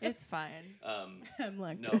cream. It's fine. I'm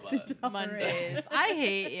lactose but- intolerant. Mondays. I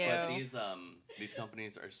hate you. But these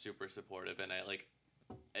companies are super supportive, and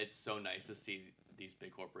it's so nice to see these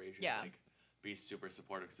big corporations like be super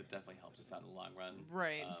supportive because it definitely helps us out in the long run.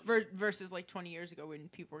 Right. Versus like 20 years ago when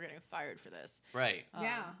people were getting fired for this. Right.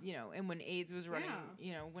 Yeah. You know, and when AIDS was running,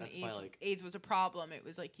 you know, when That's why, AIDS was a problem, it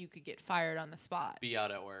was like you could get fired on the spot. Be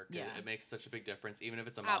out at work. Yeah. It makes such a big difference, even if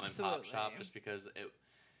it's a mom and pop shop, just because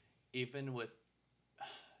even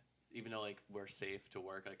though like we're safe to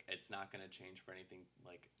work, like it's not going to change for anything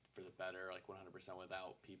like for the better, like 100%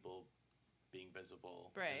 without people being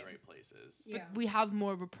visible in the right places. Yeah. But we have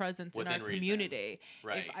more of a presence Within in our reason. community.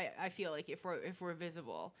 Right. I feel like if we're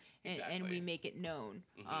visible and Exactly. we make it known,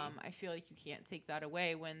 I feel like you can't take that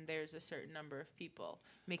away when there's a certain number of people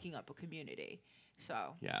making up a community.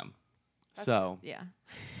 So Yeah. yeah.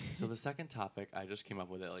 So the second topic, I just came up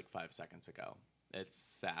with it like 5 seconds ago. It's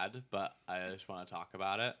sad, but I just want to talk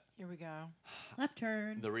about it. Here we go. Left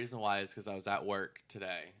turn. The reason why is because I was at work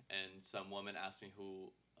today, and some woman asked me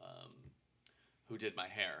who did my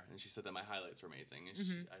hair, and she said that my highlights were amazing.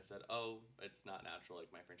 And I said, "Oh, it's not natural, like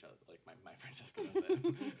my Francesca does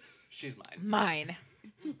it. She's mine. Mine.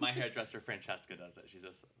 My hairdresser Francesca does it. She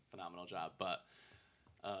does a phenomenal job." But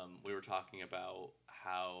we were talking about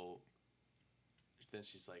how. Then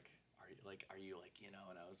she's like, "Are you you know?"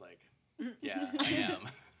 And I was like, "Yeah, I am."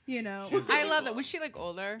 You know. She was I really love cool. that. Was she like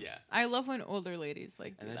older? Yeah. I love when older ladies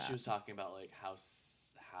like do And then that. she was talking about like how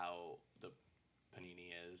the panini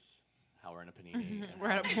is, how we're in a panini, and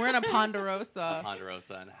We're in a Ponderosa.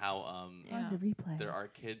 Ponderosa, and how Yeah. On the replay. there are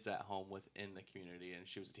kids at home within the community. And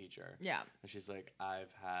she was a teacher. Yeah. And she's like, I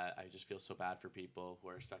just feel so bad for people who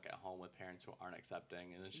are stuck at home with parents who aren't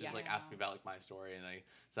accepting. And then she's like asking me about like my story, and I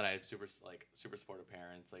said I have super supportive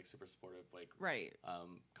parents, like super supportive Right.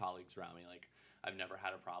 colleagues around me. Like I've never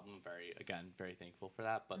had a problem. Very thankful for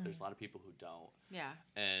that. But there's a lot of people who don't. Yeah.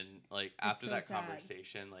 And like after so that sad.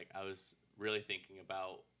 conversation, like I was really thinking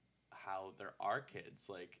about how there are kids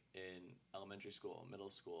like in elementary school, middle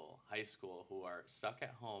school, high school who are stuck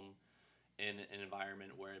at home in an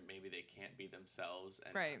environment where maybe they can't be themselves,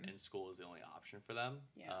 and Right. and school is the only option for them.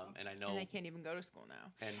 Yeah. And I know And they can't even go to school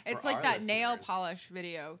now. and It's for like our that nail listeners- polish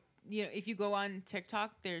video. You know, if you go on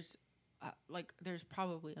TikTok, there's there's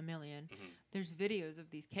probably a million. Mhm. There's videos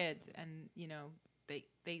of these kids, and you know,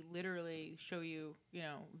 they literally show you, you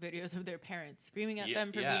know, videos of their parents screaming at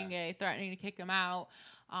them for yeah. being gay, threatening to kick them out.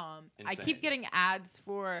 I Insane. keep getting ads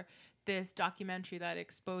for this documentary that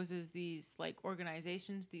exposes these like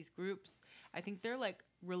organizations, these groups. I think they're like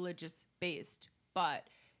religious based, but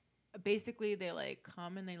basically they like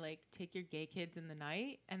come and they like take your gay kids in the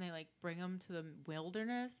night and they like bring them to the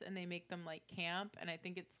wilderness and they make them like camp. And I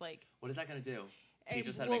think it's like What is that gonna do? eh, Teach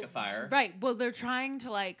us how to well, make a fire. Right. Well, they're trying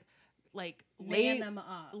to like Man them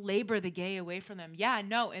up. labor the gay away from them. Yeah,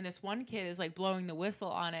 no. And this one kid is like blowing the whistle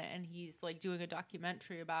on it, and he's like doing a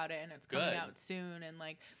documentary about it, and it's coming Good. out soon. And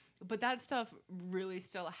like, but that stuff really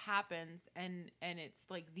still happens, and it's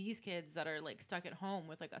like these kids that are like stuck at home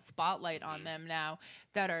with like a spotlight on Mhm. them now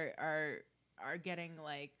that are getting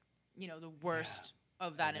like, you know, the worst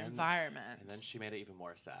of that And then- environment. And then she made it even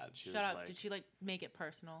more sad. She Shut was up. like, Did she like make it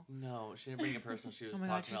personal? no, she didn't bring it personal. She was Oh my God,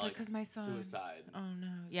 talking she's about like, 'cause my son- suicide. Oh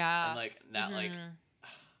no. Yeah. And like not like Mhm.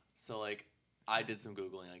 so like I did some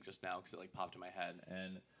googling like just now because it like popped in my head,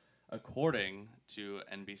 and according to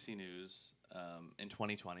NBC News, in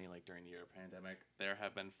 2020, like during the year of pandemic, there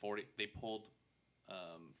have been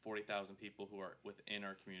 40,000 people who are within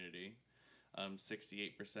our community.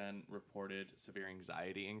 68% reported severe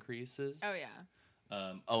anxiety increases. Oh yeah.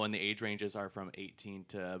 And the age ranges are from 18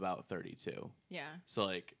 to about 32. Yeah. So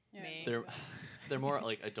like Yeah, Me. they're more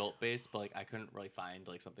like adult based, but like I couldn't really find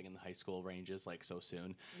like something in the high school ranges like so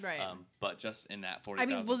soon. Right. But just in that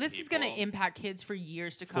 40,000 I mean, well, this is going to people- impact kids for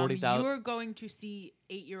years to come. 40,000 You're going to see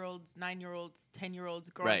 8-year-olds, 9-year-olds, 10-year-olds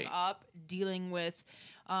growing Right. up dealing with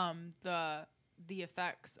the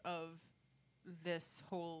effects of this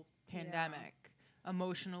whole pandemic,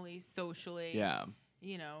 emotionally, socially, Yeah.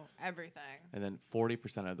 you know, everything. And then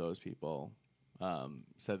 40% of those people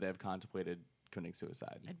said they have contemplated committing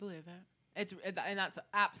suicide. I'd believe it. And that's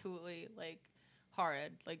absolutely like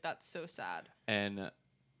horrid. Like that's so sad. And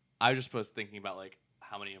I just was thinking about like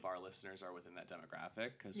how many of our listeners are within that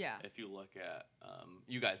demographic, because Yeah. if you look at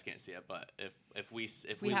you guys can't see it, but if we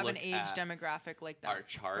We have look an age at demographic like that our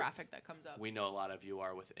charts, graphic that comes up. we know a lot of you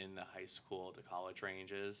are within the high school to college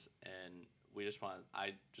ranges, and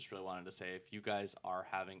I just really wanted to say, if you guys are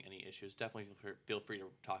having any issues, definitely feel free to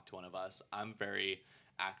talk to one of us. I'm very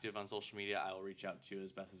active on social media. I will reach out to you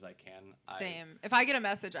as best as I can. Same. If I get a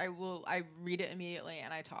message, I read it immediately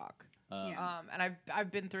and I talk. Yeah. And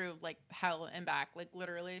I've been through like hell and back, like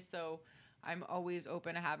literally. So I'm always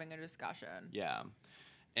open to having a discussion. Yeah.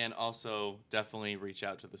 And also definitely reach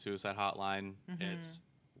out to the suicide hotline. Mm-hmm. It's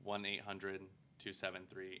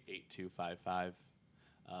 1-800-273-8255.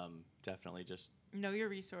 Definitely just, Know your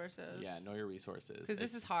resources. know your resources. Because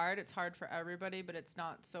this is hard. It's hard for everybody, but it's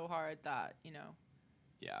not so hard that, you know,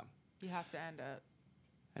 Yeah. you have to end it.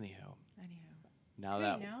 Anywho, Anyhow. now Okay,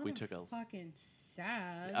 that now we I'm took a... fucking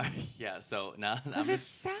sad. yeah, so now... Because it's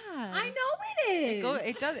sad. I know it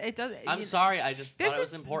is. It does. I'm you- sorry, I just This thought it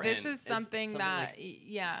was is important. This is It's something that like,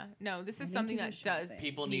 yeah no this I is need something to go that does shopping.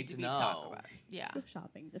 People need to be talked know. about. Yeah, Go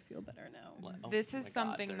shopping to feel better now. oh This my is God,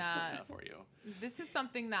 something there's that- for you. this is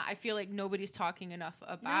something that I feel like nobody's talking enough No,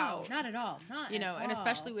 about. not at all. Not You know, at and all.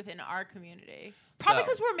 especially within our community. Probably So-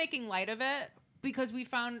 because we're making light of it. Because we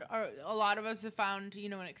found, a lot of us have found, you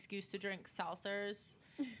know, an excuse to drink seltzers,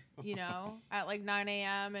 you know, at like 9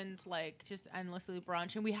 a.m. and like just endlessly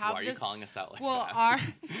brunch. And we have Why are this. you calling us out like Well, that?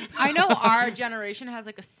 I know our generation has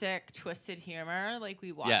like a sick, twisted humor. Like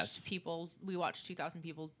we watched Yes. 2,000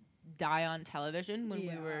 people die on television when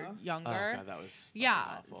we were Oh, younger. God, that was fucking Yeah,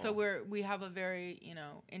 awful. so we have a very, you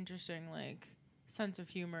know, interesting like sense of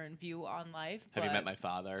humor and view on life. Have you but- met my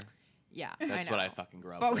father? Yeah, That's I what I know. fucking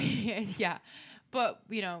grew up But with. but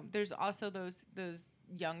you know, there's also those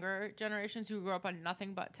younger generations who grew up on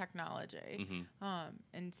nothing but technology, Mhm.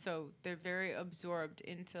 and so they're very absorbed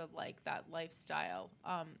into like that lifestyle,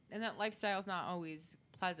 and that lifestyle is not always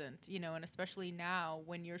pleasant, you know, and especially now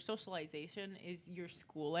when your socialization is your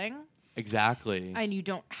schooling. Exactly. And you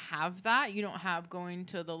don't have that. You don't have going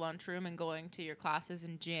to the lunchroom and going to your classes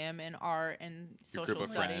and gym and art and Your social group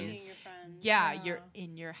of studies. friends. Seeing your friends. Yeah, you're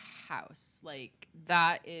in your house. Like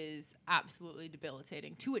that is absolutely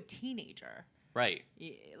debilitating to a teenager. Right.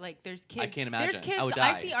 Like there's kids. can't There's imagine. kids. I would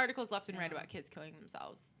I die. see articles left and right Yeah. about kids killing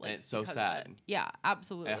themselves. Like, it's so because of sad. it. Yeah,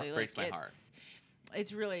 absolutely. It breaks like, my heart.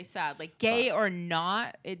 It's really sad. Like gay or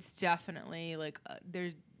not, it's definitely like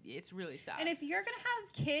it's really sad. And if you're gonna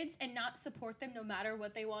have kids and not support them no matter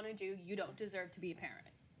what they want to do, you don't deserve to be a parent.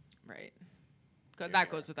 right, that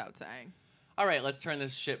goes without saying. All right, let's turn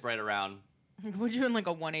this shit right around. We're doing like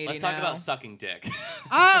a 180 Let's now. talk about sucking dick.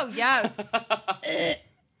 Oh yes.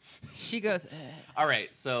 She goes. All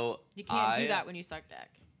right, so You can't do that when you suck dick.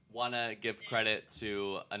 Want to give credit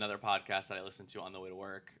to another podcast that I listened to on the way to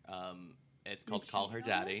work. It's called Call Her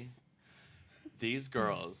Daddy. These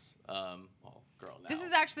girls, well, girl now. This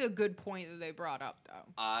is actually a good point that they brought up,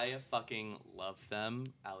 though. I fucking love them.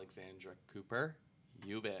 Alexandra Cooper,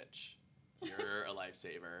 you bitch. You're a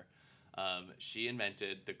lifesaver. She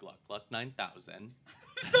invented the Gluck Gluck 9000.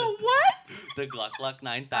 The what? The Gluck Gluck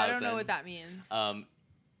 9000. I don't know what that means.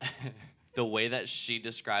 The way that she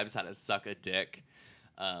describes how to suck a dick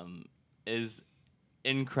is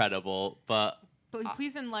incredible, but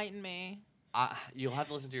Please enlighten me. you'll have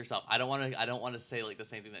to listen to yourself. I don't want to say like the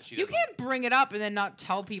same thing that she You does. can't bring it up and then not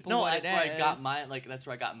tell people No, what that's it where is.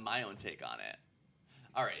 I got my own take on it.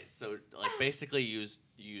 All right, so like basically you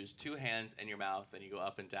use two hands in your mouth and you go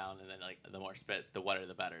up and down, and then like the more spit, the wetter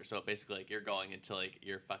the better. So basically like you're going until like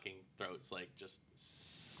your fucking throat's like just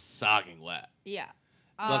sogging wet. Yeah.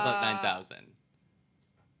 Gluck Gluck 9000.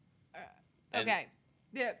 And- Okay.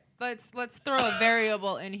 Yeah, let's throw a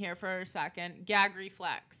variable in here for a second. Gag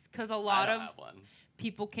reflex, because a I lot don't of have one.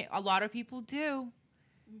 people can't. A lot of people do.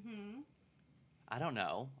 I don't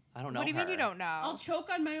know. I don't know. What do you mean you don't know? I'll choke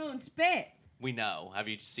on my own spit. We know. Have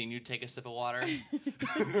you seen you take a sip of water?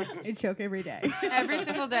 I choke every day. Every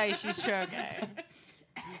single day she's choking.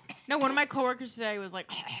 No, one of my coworkers today was like,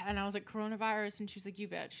 and I was like, coronavirus, and she's like, you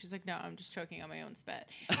bitch. She's like, no, I'm just choking on my own spit.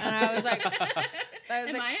 And I was like,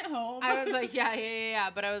 Am I at home? I was like, yeah.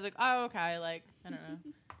 But I was like, oh, okay. Like, I don't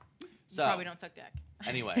know. So Probably don't suck dick.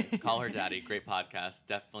 anyway, Call Her Daddy, great podcast,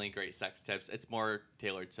 definitely great sex tips. It's more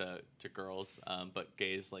tailored to girls, but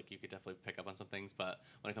gays, like you could definitely pick up on some things. But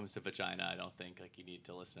when it comes to vagina, I don't think like you need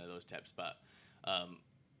to listen to those tips. But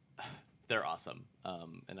they're awesome,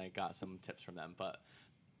 and I got some tips from them. But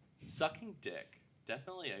sucking dick,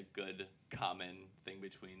 definitely a good common thing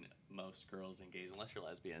between most girls and gays, unless you're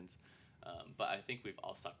lesbians. But I think we've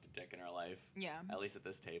all sucked a dick in our life. Yeah. At least at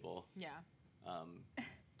this table. Yeah.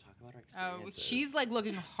 Talk about our Oh, experiences. she's like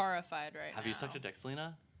looking horrified right now. Have you sucked a dick,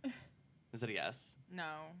 Selena? Is that a yes? No.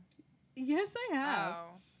 Yes, I have. Oh.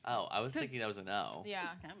 Oh, I was 'Cause- thinking that was a no. Yeah.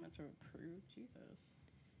 That much of a prude, Jesus.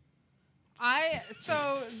 One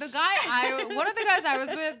of the guys I was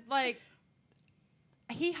with, like,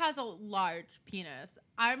 he has a large penis.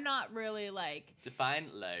 I'm not really like Define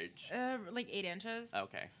large. 8 inches.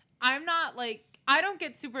 Okay. I'm not like, I don't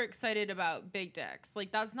get super excited about big dicks.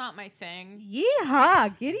 Like, that's not my thing.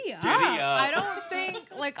 Yeehaw, giddy up. Giddy up. I don't think,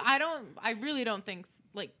 I really don't think,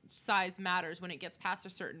 like, size matters when it gets past a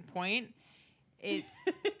certain point. It's,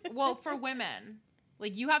 well, for women,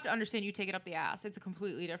 like, you have to understand you take it up the ass. It's a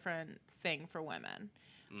completely different thing for women.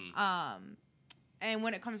 And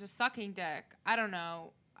when it comes to sucking dick, I don't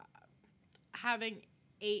know, having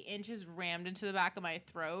 8 inches rammed into the back of my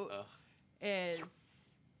throat Ugh.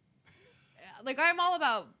 is, like, I'm all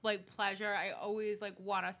about, like, pleasure. I always, like,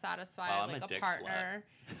 want to satisfy, Wow, I'm like, a a dick partner.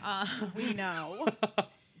 We know.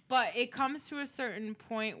 But it comes to a certain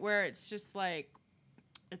point where it's just, like,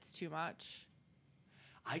 it's too much.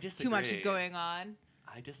 I disagree. Too much is going on.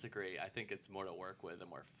 I disagree. I think it's more to work with and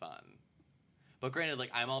more fun. But granted,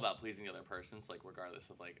 like, I'm all about pleasing the other person, so, like, regardless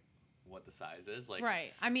of, like, what the size is. Like,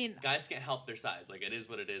 Right. I mean, guys can't help their size. Like, it is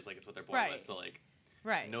what it is. Like, it's what they're born Right. with. So, like,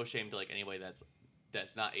 right. no shame to, like, anybody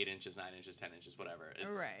that's not 8 inches, 9 inches, 10 inches, whatever.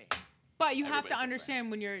 It's, Right. But you have to everybody's different.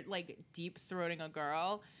 understand when you're, like, deep throating a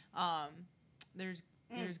girl, there's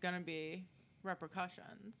going to be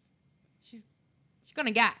repercussions. She's going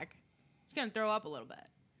to gag. She's going to throw up a little bit.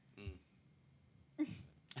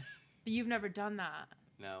 But you've never done that.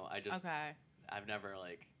 No, I just, Okay. I've never,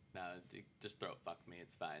 like, no, just throat fuck me.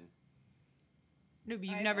 It's fine. No, but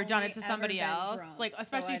you've I've never done only it to ever somebody been else. drunk, Like, so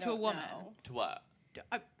especially I to a don't woman. know. To what?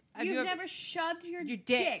 Have You've you ever- never shoved your Your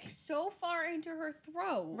dick. dick. so far into her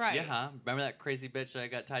throat. Right. Yeah, huh? Remember that crazy bitch that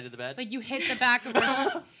got tied to the bed? Like, you hit the back of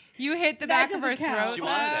her... You hit the That back of her doesn't count. throat, She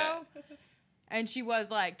wanted though, and she was,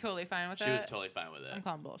 like, totally fine with it. She was totally fine with it. I'm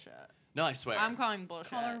calling bullshit. No, I swear. I'm calling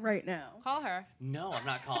bullshit. Call her right now. Call her. No, I'm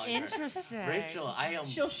not calling her. Interesting. Rachel, I am.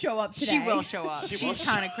 She'll show up today. She will show up. She She's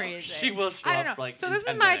will kind of show- crazy. she will show I don't know. up, like, so in this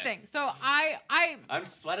 10 is my minutes. thing. So I'm I'm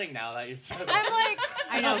sweating now that you said like, that.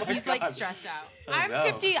 I know Oh my he's like God. stressed out. Oh, I'm no.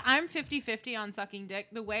 50 50 on sucking dick.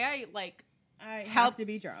 The way I like I Help. have to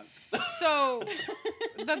be drunk. So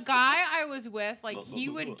the guy I was with, like, he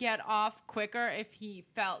would get off quicker if he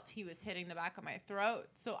felt he was hitting the back of my throat.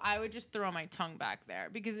 So I would just throw my tongue back there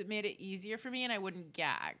because it made it easier for me and I wouldn't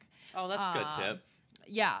gag. Oh, that's a good tip.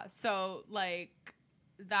 Yeah. So, like,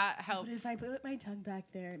 that helps. But if I put my tongue back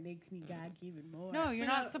there, it makes me gag even more. No, you're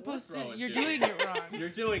So not supposed what's wrong to. with You're you? doing it wrong. You're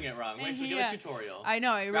doing it wrong. Wait, so give Yeah. a tutorial. I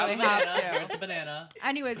know. I Grab really a have banana. to. Here's the banana.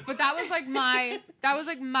 Anyways, but that was like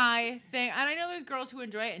my thing. And I know there's girls who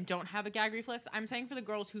enjoy it and don't have a gag reflex. I'm saying for the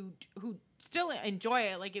girls who still enjoy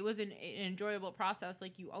it, like it was an enjoyable process.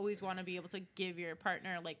 Like you always want to be able to give your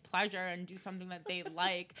partner like pleasure and do something that they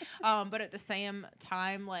like. But at the same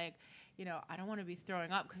time, like, you know, I don't want to be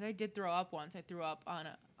throwing up because I did throw up once. I threw up on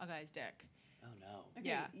a guy's dick. Oh no. Okay,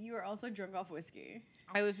 Yeah. you were also drunk off whiskey.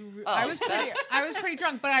 I was that's- pretty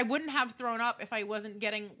drunk, but I wouldn't have thrown up if I wasn't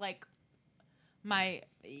getting like my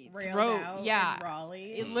Railed throat. out Yeah. in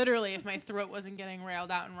Raleigh. Literally, if my throat wasn't getting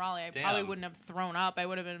railed out in Raleigh, I probably Damn. wouldn't have thrown up. I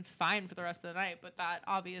would have been fine for the rest of the night. But that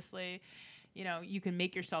obviously, you know, you can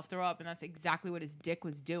make yourself throw up, and that's exactly what his dick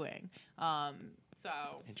was doing. So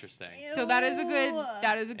Interesting. so that is a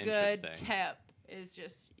good Interesting. tip. Is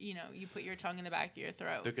just, you know, you put your tongue in the back of your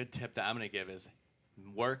throat. The good tip that I'm gonna give is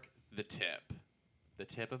work the tip. The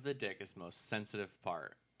tip of the dick is the most sensitive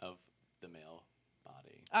part of the male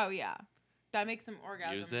body. Oh yeah, that makes them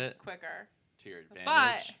orgasm Use it. quicker. To your advantage.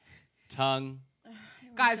 But Tongue,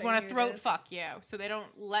 guys I want to knew throat this. fuck you, so they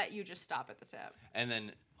don't let you just stop at the tip. and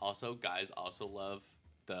then also guys also love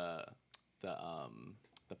the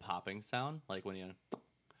popping sound, like when you.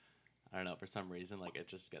 I don't know, for some reason, like, it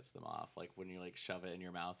just gets them off. Like, when you, like, shove it in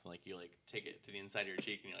your mouth, and, like, you, like, take it to the inside of your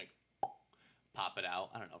cheek, and you, like, pop it out.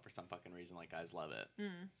 I don't know, for some fucking reason, like, guys love it.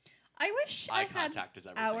 I wish Eye I had contact is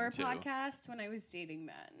everything, our too. podcast when I was dating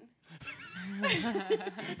men.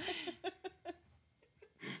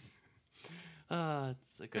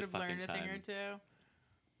 It's a Could good have fucking learned a time. thing or two.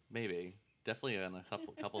 Maybe. Definitely on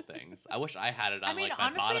a couple things. I wish I had it on, I mean, like, my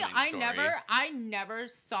honestly, bottoming story. I never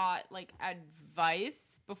sought like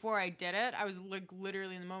advice before I did it. I was like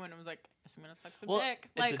literally in the moment. I was like, I'm gonna suck some dick.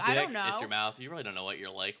 It's Like a dick, I don't know. It's your mouth. You really don't know what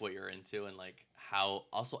you're like, what you're into, and like how.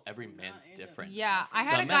 Also, every man's into different. Yeah, I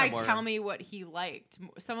had Some a men guy are more- tell me what he liked.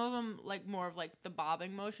 Some of them like more of like the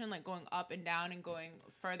bobbing motion, like going up and down and going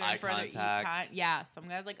further Eye and further each contact. time. Yeah, some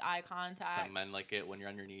guys like eye contact. Some men like it when you're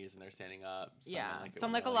on your knees and they're standing up. Some Yeah, men like it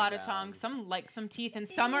some when like a you're lot laying of down. tongue. Some like some teeth, and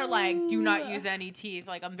some are like, do not use any teeth.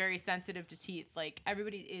 Like I'm very sensitive to teeth. Like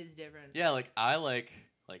everybody is different. Yeah, like I like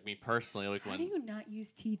me personally, like How when do you not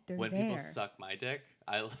use teeth? They're when there. people suck my dick,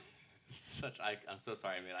 I'm so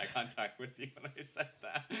sorry I made eye contact with you when I said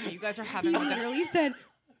that. You guys are He having like a literally said,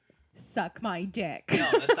 "Suck my dick." No,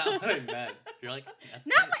 that's not what I meant. You're like,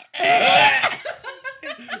 Not like ew. that.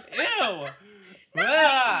 No,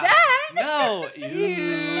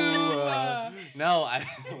 no.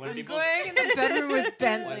 When I'm people going in the bedroom with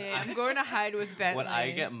Bentley. When I- I'm going to hide with Bentley. when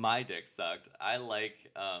I get my dick sucked, I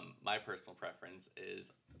like my personal preference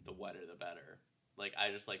is the wetter the better. Like I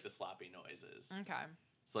just like the sloppy noises. okay.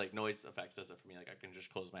 So like noise effects does it for me. Like I can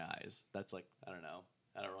just close my eyes. That's like I don't know.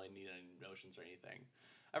 I don't really need any notions or anything.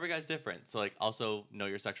 Every guy's different. So like also know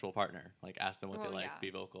your sexual partner. Like ask them what Well, they like. yeah. Be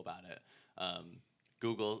vocal about it.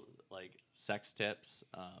 Google like sex tips.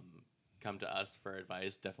 Come to us for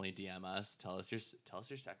advice. Definitely DM us. Tell us your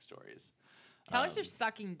sex stories. Tell us your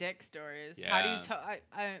sucking dick stories. How do you tell?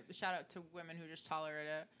 I shout out to women who just tolerate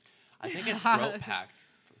it. I think it's throat pack.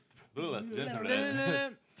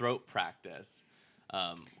 Throat practice.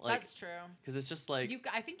 Like, That's true. because it's just like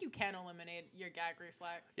I think you can eliminate your gag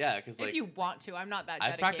reflex. yeah, because If like you want to, I'm not that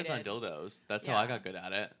I've dedicated. practiced on dildos. That's how I Yeah. got good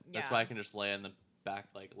at it. That's Yeah. why I can just lay on the back,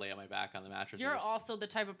 like lay on my back on the mattress. and You're just- also the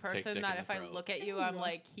type of person dick that in if the I throat. look at you, I'm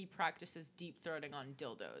like, he practices deep throating on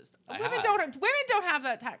dildos. I Women have. don't have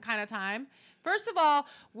that kind of time. First of all,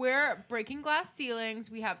 we're breaking glass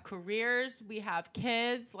ceilings. We have careers. We have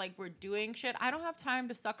kids. Like we're doing shit. I don't have time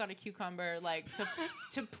to suck on a cucumber like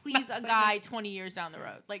to please a guy 20 years down the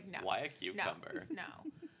road. Like no. Why a cucumber? No.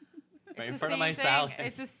 Right in the front of same my thing- salad.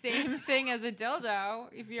 It's the same thing as a dildo.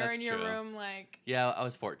 If you're That's in your true. room, like, Yeah, I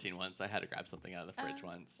was 14 once. I had to grab something out of the fridge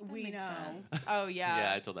once. We makes know. sense. Oh Yeah, I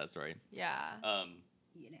yeah, told that story. yeah.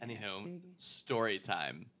 Anywho, story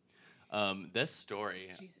time. This story.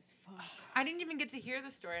 Jesus fuck. I didn't even get to hear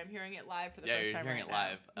the story. I'm hearing it live for the Yeah, first you're time hearing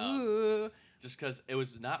right it now. live. Ooh. Just because it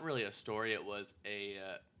was not really a story, it was a.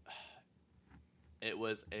 It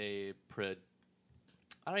was a.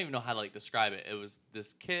 I don't even know how to like describe it. It was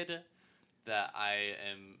this kid that I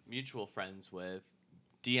am mutual friends with.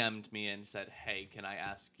 DM'd me and said, "Hey, can I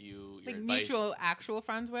ask you your Like advice?" mutual actual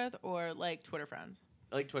friends with, or like Twitter friends?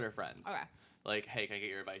 Like Twitter friends. Okay. Like, hey, can I get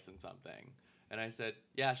your advice on something? And I said,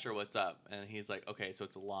 yeah, sure, what's up? And he's like, okay, so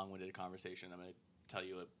it's a long-winded conversation. I'm going to tell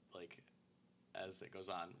you, like, as it goes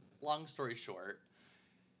on. Long story short,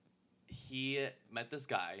 he met this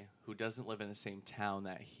guy who doesn't live in the same town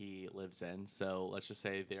that he lives in. So let's just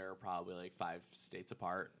say they're probably, like, 5 states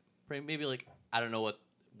apart. Maybe, like, I don't know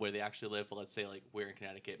where they actually live, but let's say, like, we're in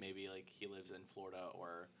Connecticut. Maybe, like, he lives in Florida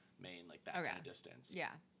or Maine, like that kind of distance. Yeah.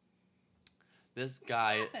 This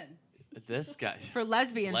guy... For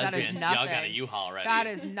lesbians, that is nothing. Y'all got a U-Haul already. That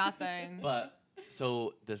is nothing. But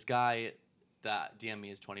so this guy that DM me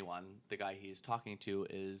is 21. The guy he's talking to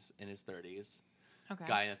is in his 30s. Okay.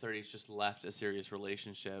 Guy in the 30s just left a serious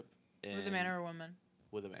relationship With a man or a woman?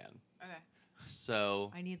 With a man. Okay.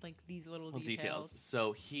 So I need like these little details.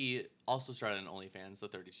 So he also started an OnlyFans, the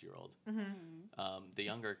 32-year-old. Mm-hmm. The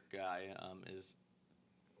younger guy is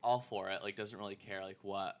all for it. Like doesn't really care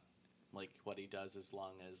what he does as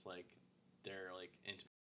long as like they're like intimate.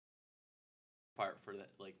 Part for the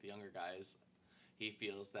younger guys, he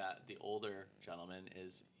feels that the older gentleman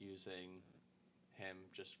is using him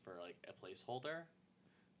just for like a placeholder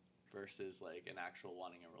versus like an actual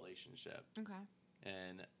wanting a relationship. Okay.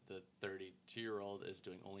 And the 32-year-old is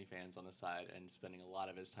doing OnlyFans on the side and spending a lot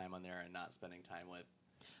of his time on there and not spending time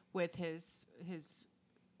with his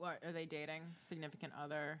what are they dating? Significant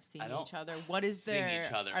other, seeing I don't- each other? What is seeing their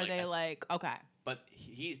each other, Are like, they like okay. But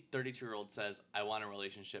he 32-year-old says, I want a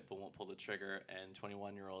relationship but won't pull the trigger. And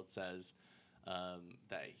 21-year-old says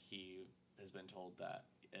that he has been told that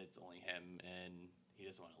it's only him and he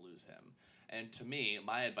doesn't want to lose him. And to me,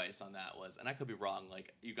 my advice on that was, and I could be wrong,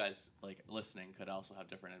 like you guys like listening could also have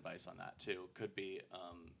different advice on that too. Could be,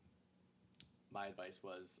 my advice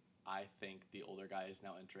was, I think the older guy is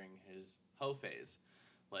now entering his hoe phase.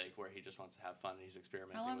 Like, where he just wants to have fun and he's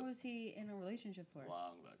experimenting. How long was he in a relationship for?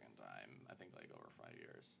 Long fucking time. I think, like, over 5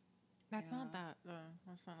 years. That's not that.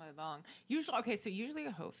 That's not that long. Usually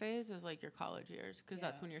a hoe phase is like your college years because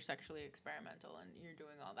that's when you're sexually experimental and you're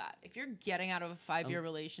doing all that. If you're getting out of a 5-year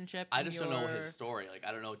relationship, I just don't know his story. Like,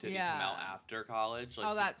 I don't know, did he come out after college?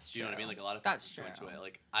 Like, that's do you know what I mean? true. Like, a lot of That's factors go true. into it.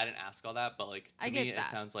 Like, I didn't ask all that, but, like, to I me, get it that.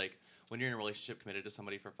 sounds like when you're in a relationship committed to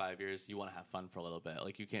somebody for 5 years, you want to have fun for a little bit.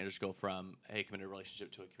 Like, you can't just go from, hey, committed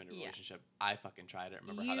relationship to a committed relationship. I fucking tried it.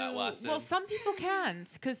 Remember how that lasted? Well, some people can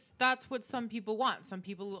because that's what some people want. Some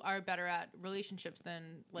people are better at relationships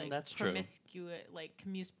than like that's true.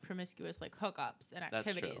 promiscuous like hookups and That's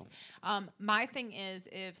activities. true. My thing is,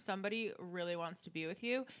 if somebody really wants to be with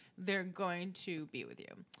you, they're going to be with you.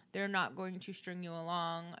 They're not going to string you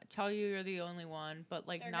along, tell you you're the only one, but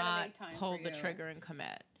like They're gonna not make time pull for the you. trigger and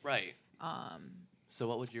commit. Right. So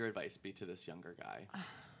what would your advice be to this younger guy?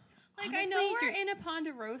 Like, Honestly, I know we're in a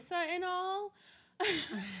Ponderosa and all,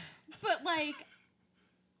 but like,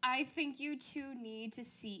 I think you two need to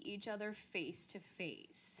see each other face to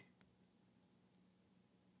face.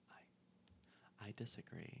 I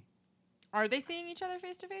disagree. Are they seeing each other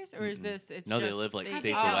face to face, or is this? It's No, just they live like Have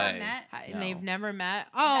states you ever away. met? And No. they've never met.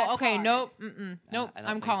 Oh, That's okay. hard. Nope. Nope. I don't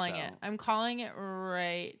I'm think calling so. it. I'm calling it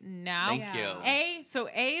right now. Thank Yeah.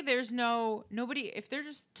 you. There's nobody. If they're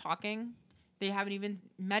just talking, they haven't even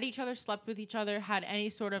met each other, slept with each other, had any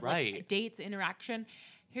sort of Right. like dates, interaction.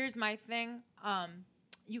 Here's my thing.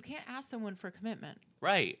 You can't ask someone for commitment.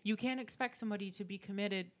 Right. You can't expect somebody to be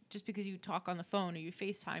committed just because you talk on the phone or you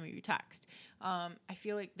FaceTime or you text. I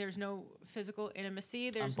feel like there's no physical intimacy.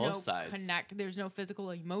 There's both no sides. connect. There's no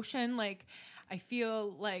physical emotion. Like, I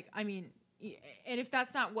feel like, I mean, and if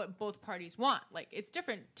that's not what both parties want, like, it's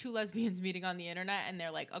different. 2 lesbians meeting on the internet and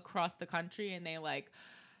they're like across the country and they like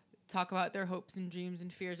talk about their hopes and dreams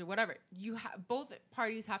and fears or whatever. Both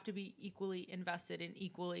parties have to be equally invested and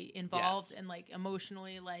equally involved Yes. and like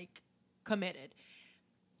emotionally like committed.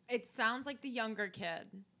 It sounds like the younger kid,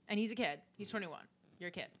 and he's a kid. He's 21. You're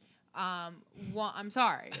a kid. I'm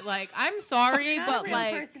sorry. Like, I'm sorry, You're not but a real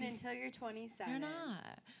like person until you're 27. you're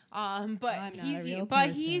not. But I'm not he's a real but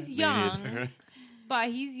person. he's Me young. neither. But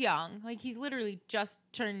he's young. Like, he's literally just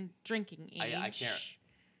turned drinking age. I can't.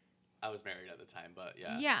 I was married at the time, but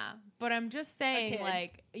yeah. Yeah, but I'm just saying, kid.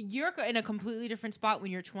 like, you're in a completely different spot when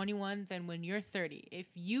you're 21 than when you're 30. If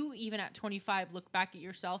you, even at 25, look back at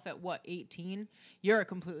yourself at, 18, you're a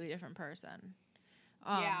completely different person.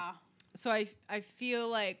 Yeah. So I feel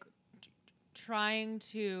like trying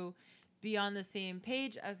to be on the same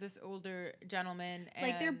page as this older gentleman.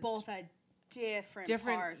 Like, they're and- both at different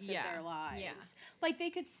parts of their lives. Yeah. Like, they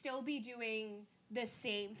could still be doing the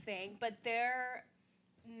same thing, but they're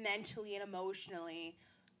mentally and emotionally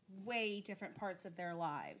way different parts of their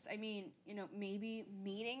lives. I mean, maybe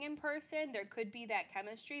meeting in person, there could be that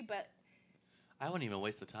chemistry, but I wouldn't even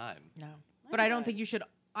waste the time. No. But I don't would. think you should.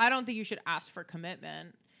 I don't think you should ask for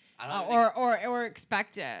commitment. I don't think, or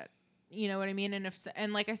expect it. You know what I mean?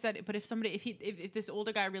 And like I said, but if this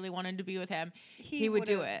older guy really wanted to be with him, he would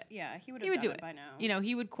do it. Yeah, he would He have would done do it it by now. You know,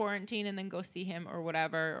 he would quarantine and then go see him or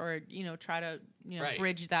whatever, or try to Right.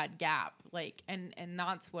 bridge that gap. Like, and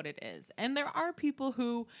that's what it is. And there are people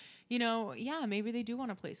who, maybe they do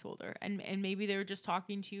want a placeholder, and maybe they're just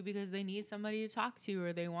talking to you because they need somebody to talk to,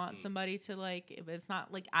 or they want somebody to, like, if it's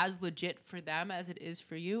not like as legit for them as it is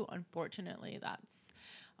for you. Unfortunately,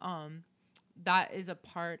 that is a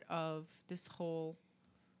part of this whole,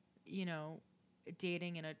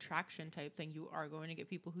 dating and attraction type thing. You are going to get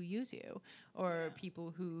people who use you, or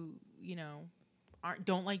people who,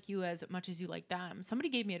 don't like you as much as you like them. Somebody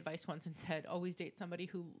gave me advice once and said, always date somebody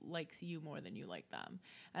who likes you more than you like them.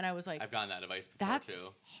 And I was like, I've gotten that advice before that's too.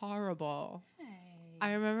 horrible. Hey.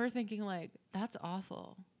 I remember thinking, like, that's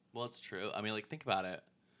awful. Well, it's true. I mean, like, think about it.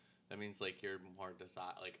 That means, like, you're more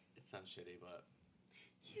like, it sounds shitty, but.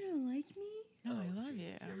 You don't like me? No, I love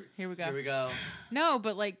Jesus, you. Here we go. Here we go. No,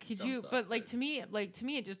 but like, could you? Thumbs up, But like, guys. to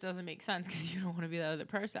me, it just doesn't make sense because you don't want to be the other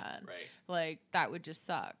person. Right. Like, that would just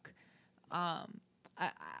suck. I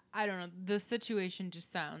don't know. The situation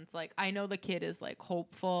just sounds like, I know the kid is like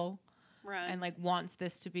hopeful Right. and like wants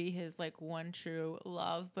this to be his like one true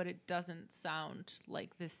love, but it doesn't sound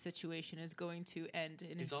like this situation is going to end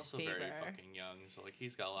in He's his also favor. very fucking young, so, like,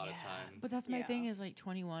 he's got a lot of time. But that's my Yeah. thing is, like,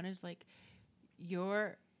 21 is like,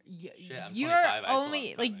 you're I'm 25, you're I still only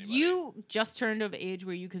haven't like, found anybody. you just turned of age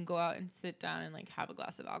where you can go out and sit down and like have a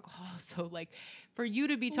glass of alcohol. So like, for you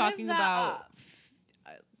to be Live talking that about up.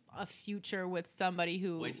 a future with somebody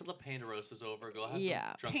who Wait till the Ponderosa's over. Go have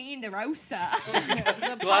Yeah. some drunk. Ponderosa.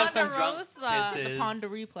 the Go have some drunk Ponderosa, the kisses. Ponda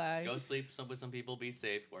replay. Go sleep with some people. Be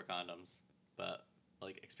safe. Wear condoms. But,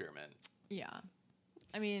 like, experiment. Yeah,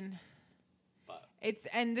 I mean, But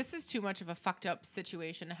and this is too much of a fucked up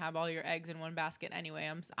situation to have all your eggs in one basket. Anyway,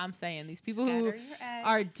 I'm saying these people who Scatter your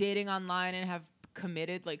are eggs. dating online and have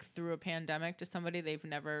committed like through a pandemic to somebody they've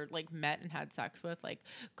never like met and had sex with, like,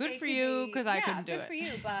 good It for could you, be- because I couldn't do good it. for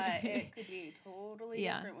you, but it could be totally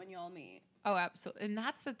Yeah. different when y'all meet. Oh, absolutely. And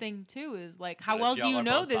that's the thing too, is like, how But if well do y'all you are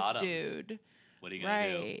know both this bottoms, dude? what are you gonna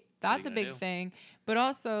do? Right. That's a gonna big do? thing. But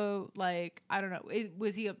also, like, I don't know,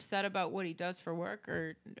 was he upset about what he does for work,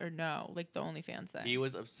 or no? Like, the OnlyFans thing. He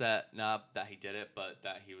was upset, not that he did it, but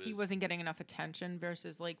that He wasn't getting enough attention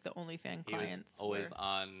versus like the OnlyFans he was clients. always were-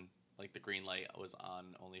 on, like, the green light was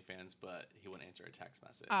on OnlyFans, but he wouldn't answer a text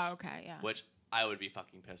message. Oh, okay, yeah. Which I would be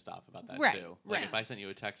fucking pissed off about that Right, too. Like, right. if I sent you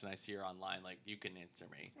a text and I see you're online, like, you can answer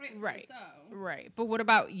me. Right. Right. But what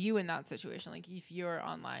about you in that situation? Like, if you're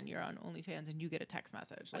online, you're on OnlyFans, and you get a text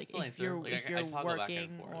message. I Like, still if answer. you're Like, if I you're toggle back and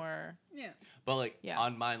working forth. or Yeah. But, like, Yeah.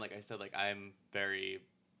 on mine, like I said, like,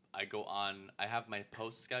 I go on, I have my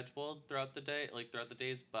posts scheduled throughout the day, like, throughout the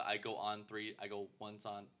days, but I go once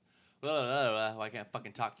on, I can't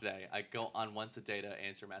fucking talk today. I go on once a day to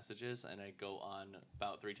answer messages, and I go on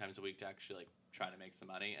about 3 times a week to actually, like, try to make some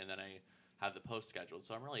money, and then I have the post scheduled.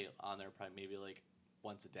 So I'm really on there probably maybe, like,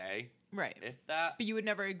 once a day, right. if that. But you would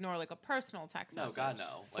never ignore like a personal text No, message. God,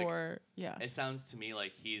 no. Like, For yeah. It sounds to me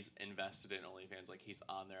like he's invested in OnlyFans, like he's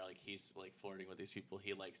on there, like he's like flirting with these people.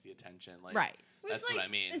 He likes the attention, like Right. That's what I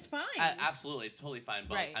mean. It's fine. Absolutely, it's totally fine.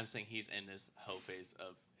 But like, Right. I'm saying he's in this hoe phase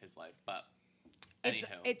of his life. But It's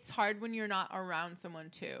anywho, it's hard when you're not around someone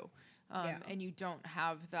too, Yeah. and you don't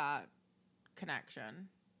have that connection.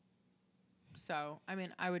 So I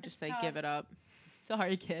mean, I would just It's say give it tough. up.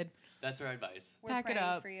 Sorry, kid. that's our advice. We're Pack it praying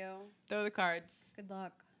up. for you. Throw the cards. Good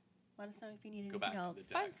luck. Let us know if you need Go anything back to the else.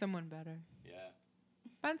 deck. Find someone better. Yeah,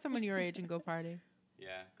 Find someone your age and go party.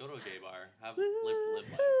 yeah. Go to a gay bar. Live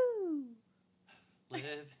life.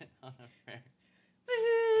 Live on a prayer.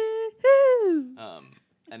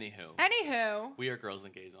 Anywho, Anywho, we are girls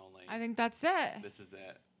and gays only. I think that's it. This is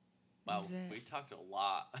it. Wow, This is it. we talked a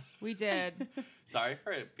lot. We did. Sorry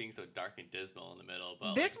for it being so dark and dismal in the middle,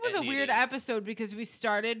 but This like, was it a weird needed- episode because we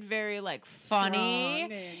started very like funny,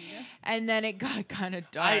 Strong and- and then it got kind of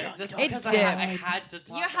dark. That's It because did. I had to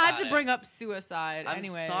talk You had about to bring up suicide. I'm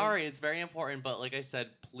anyway. sorry, it's very important, but like I said,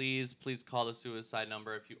 please call the suicide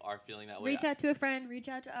number if you are feeling that way. Reach out to a friend. Reach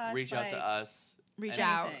out to us. Reach out to us. Reach And-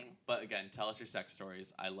 out. anything. But again, tell us your sex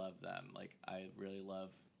stories. I love them. Like, I really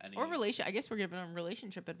love any. Or I guess we're giving them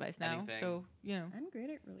relationship advice now. Anything. So, I'm great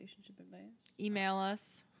at relationship advice. email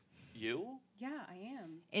us, You? Yeah, I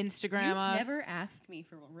am. Instagram You've us. never asked me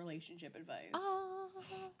for relationship advice. Oh. God,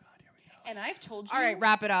 here we go. And I've told you. All right,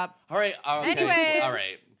 wrap it up. All right. Okay. Anyways. All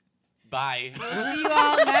right. Bye. See you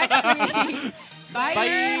all next week. Bye. Bye.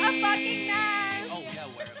 You're a fucking mess.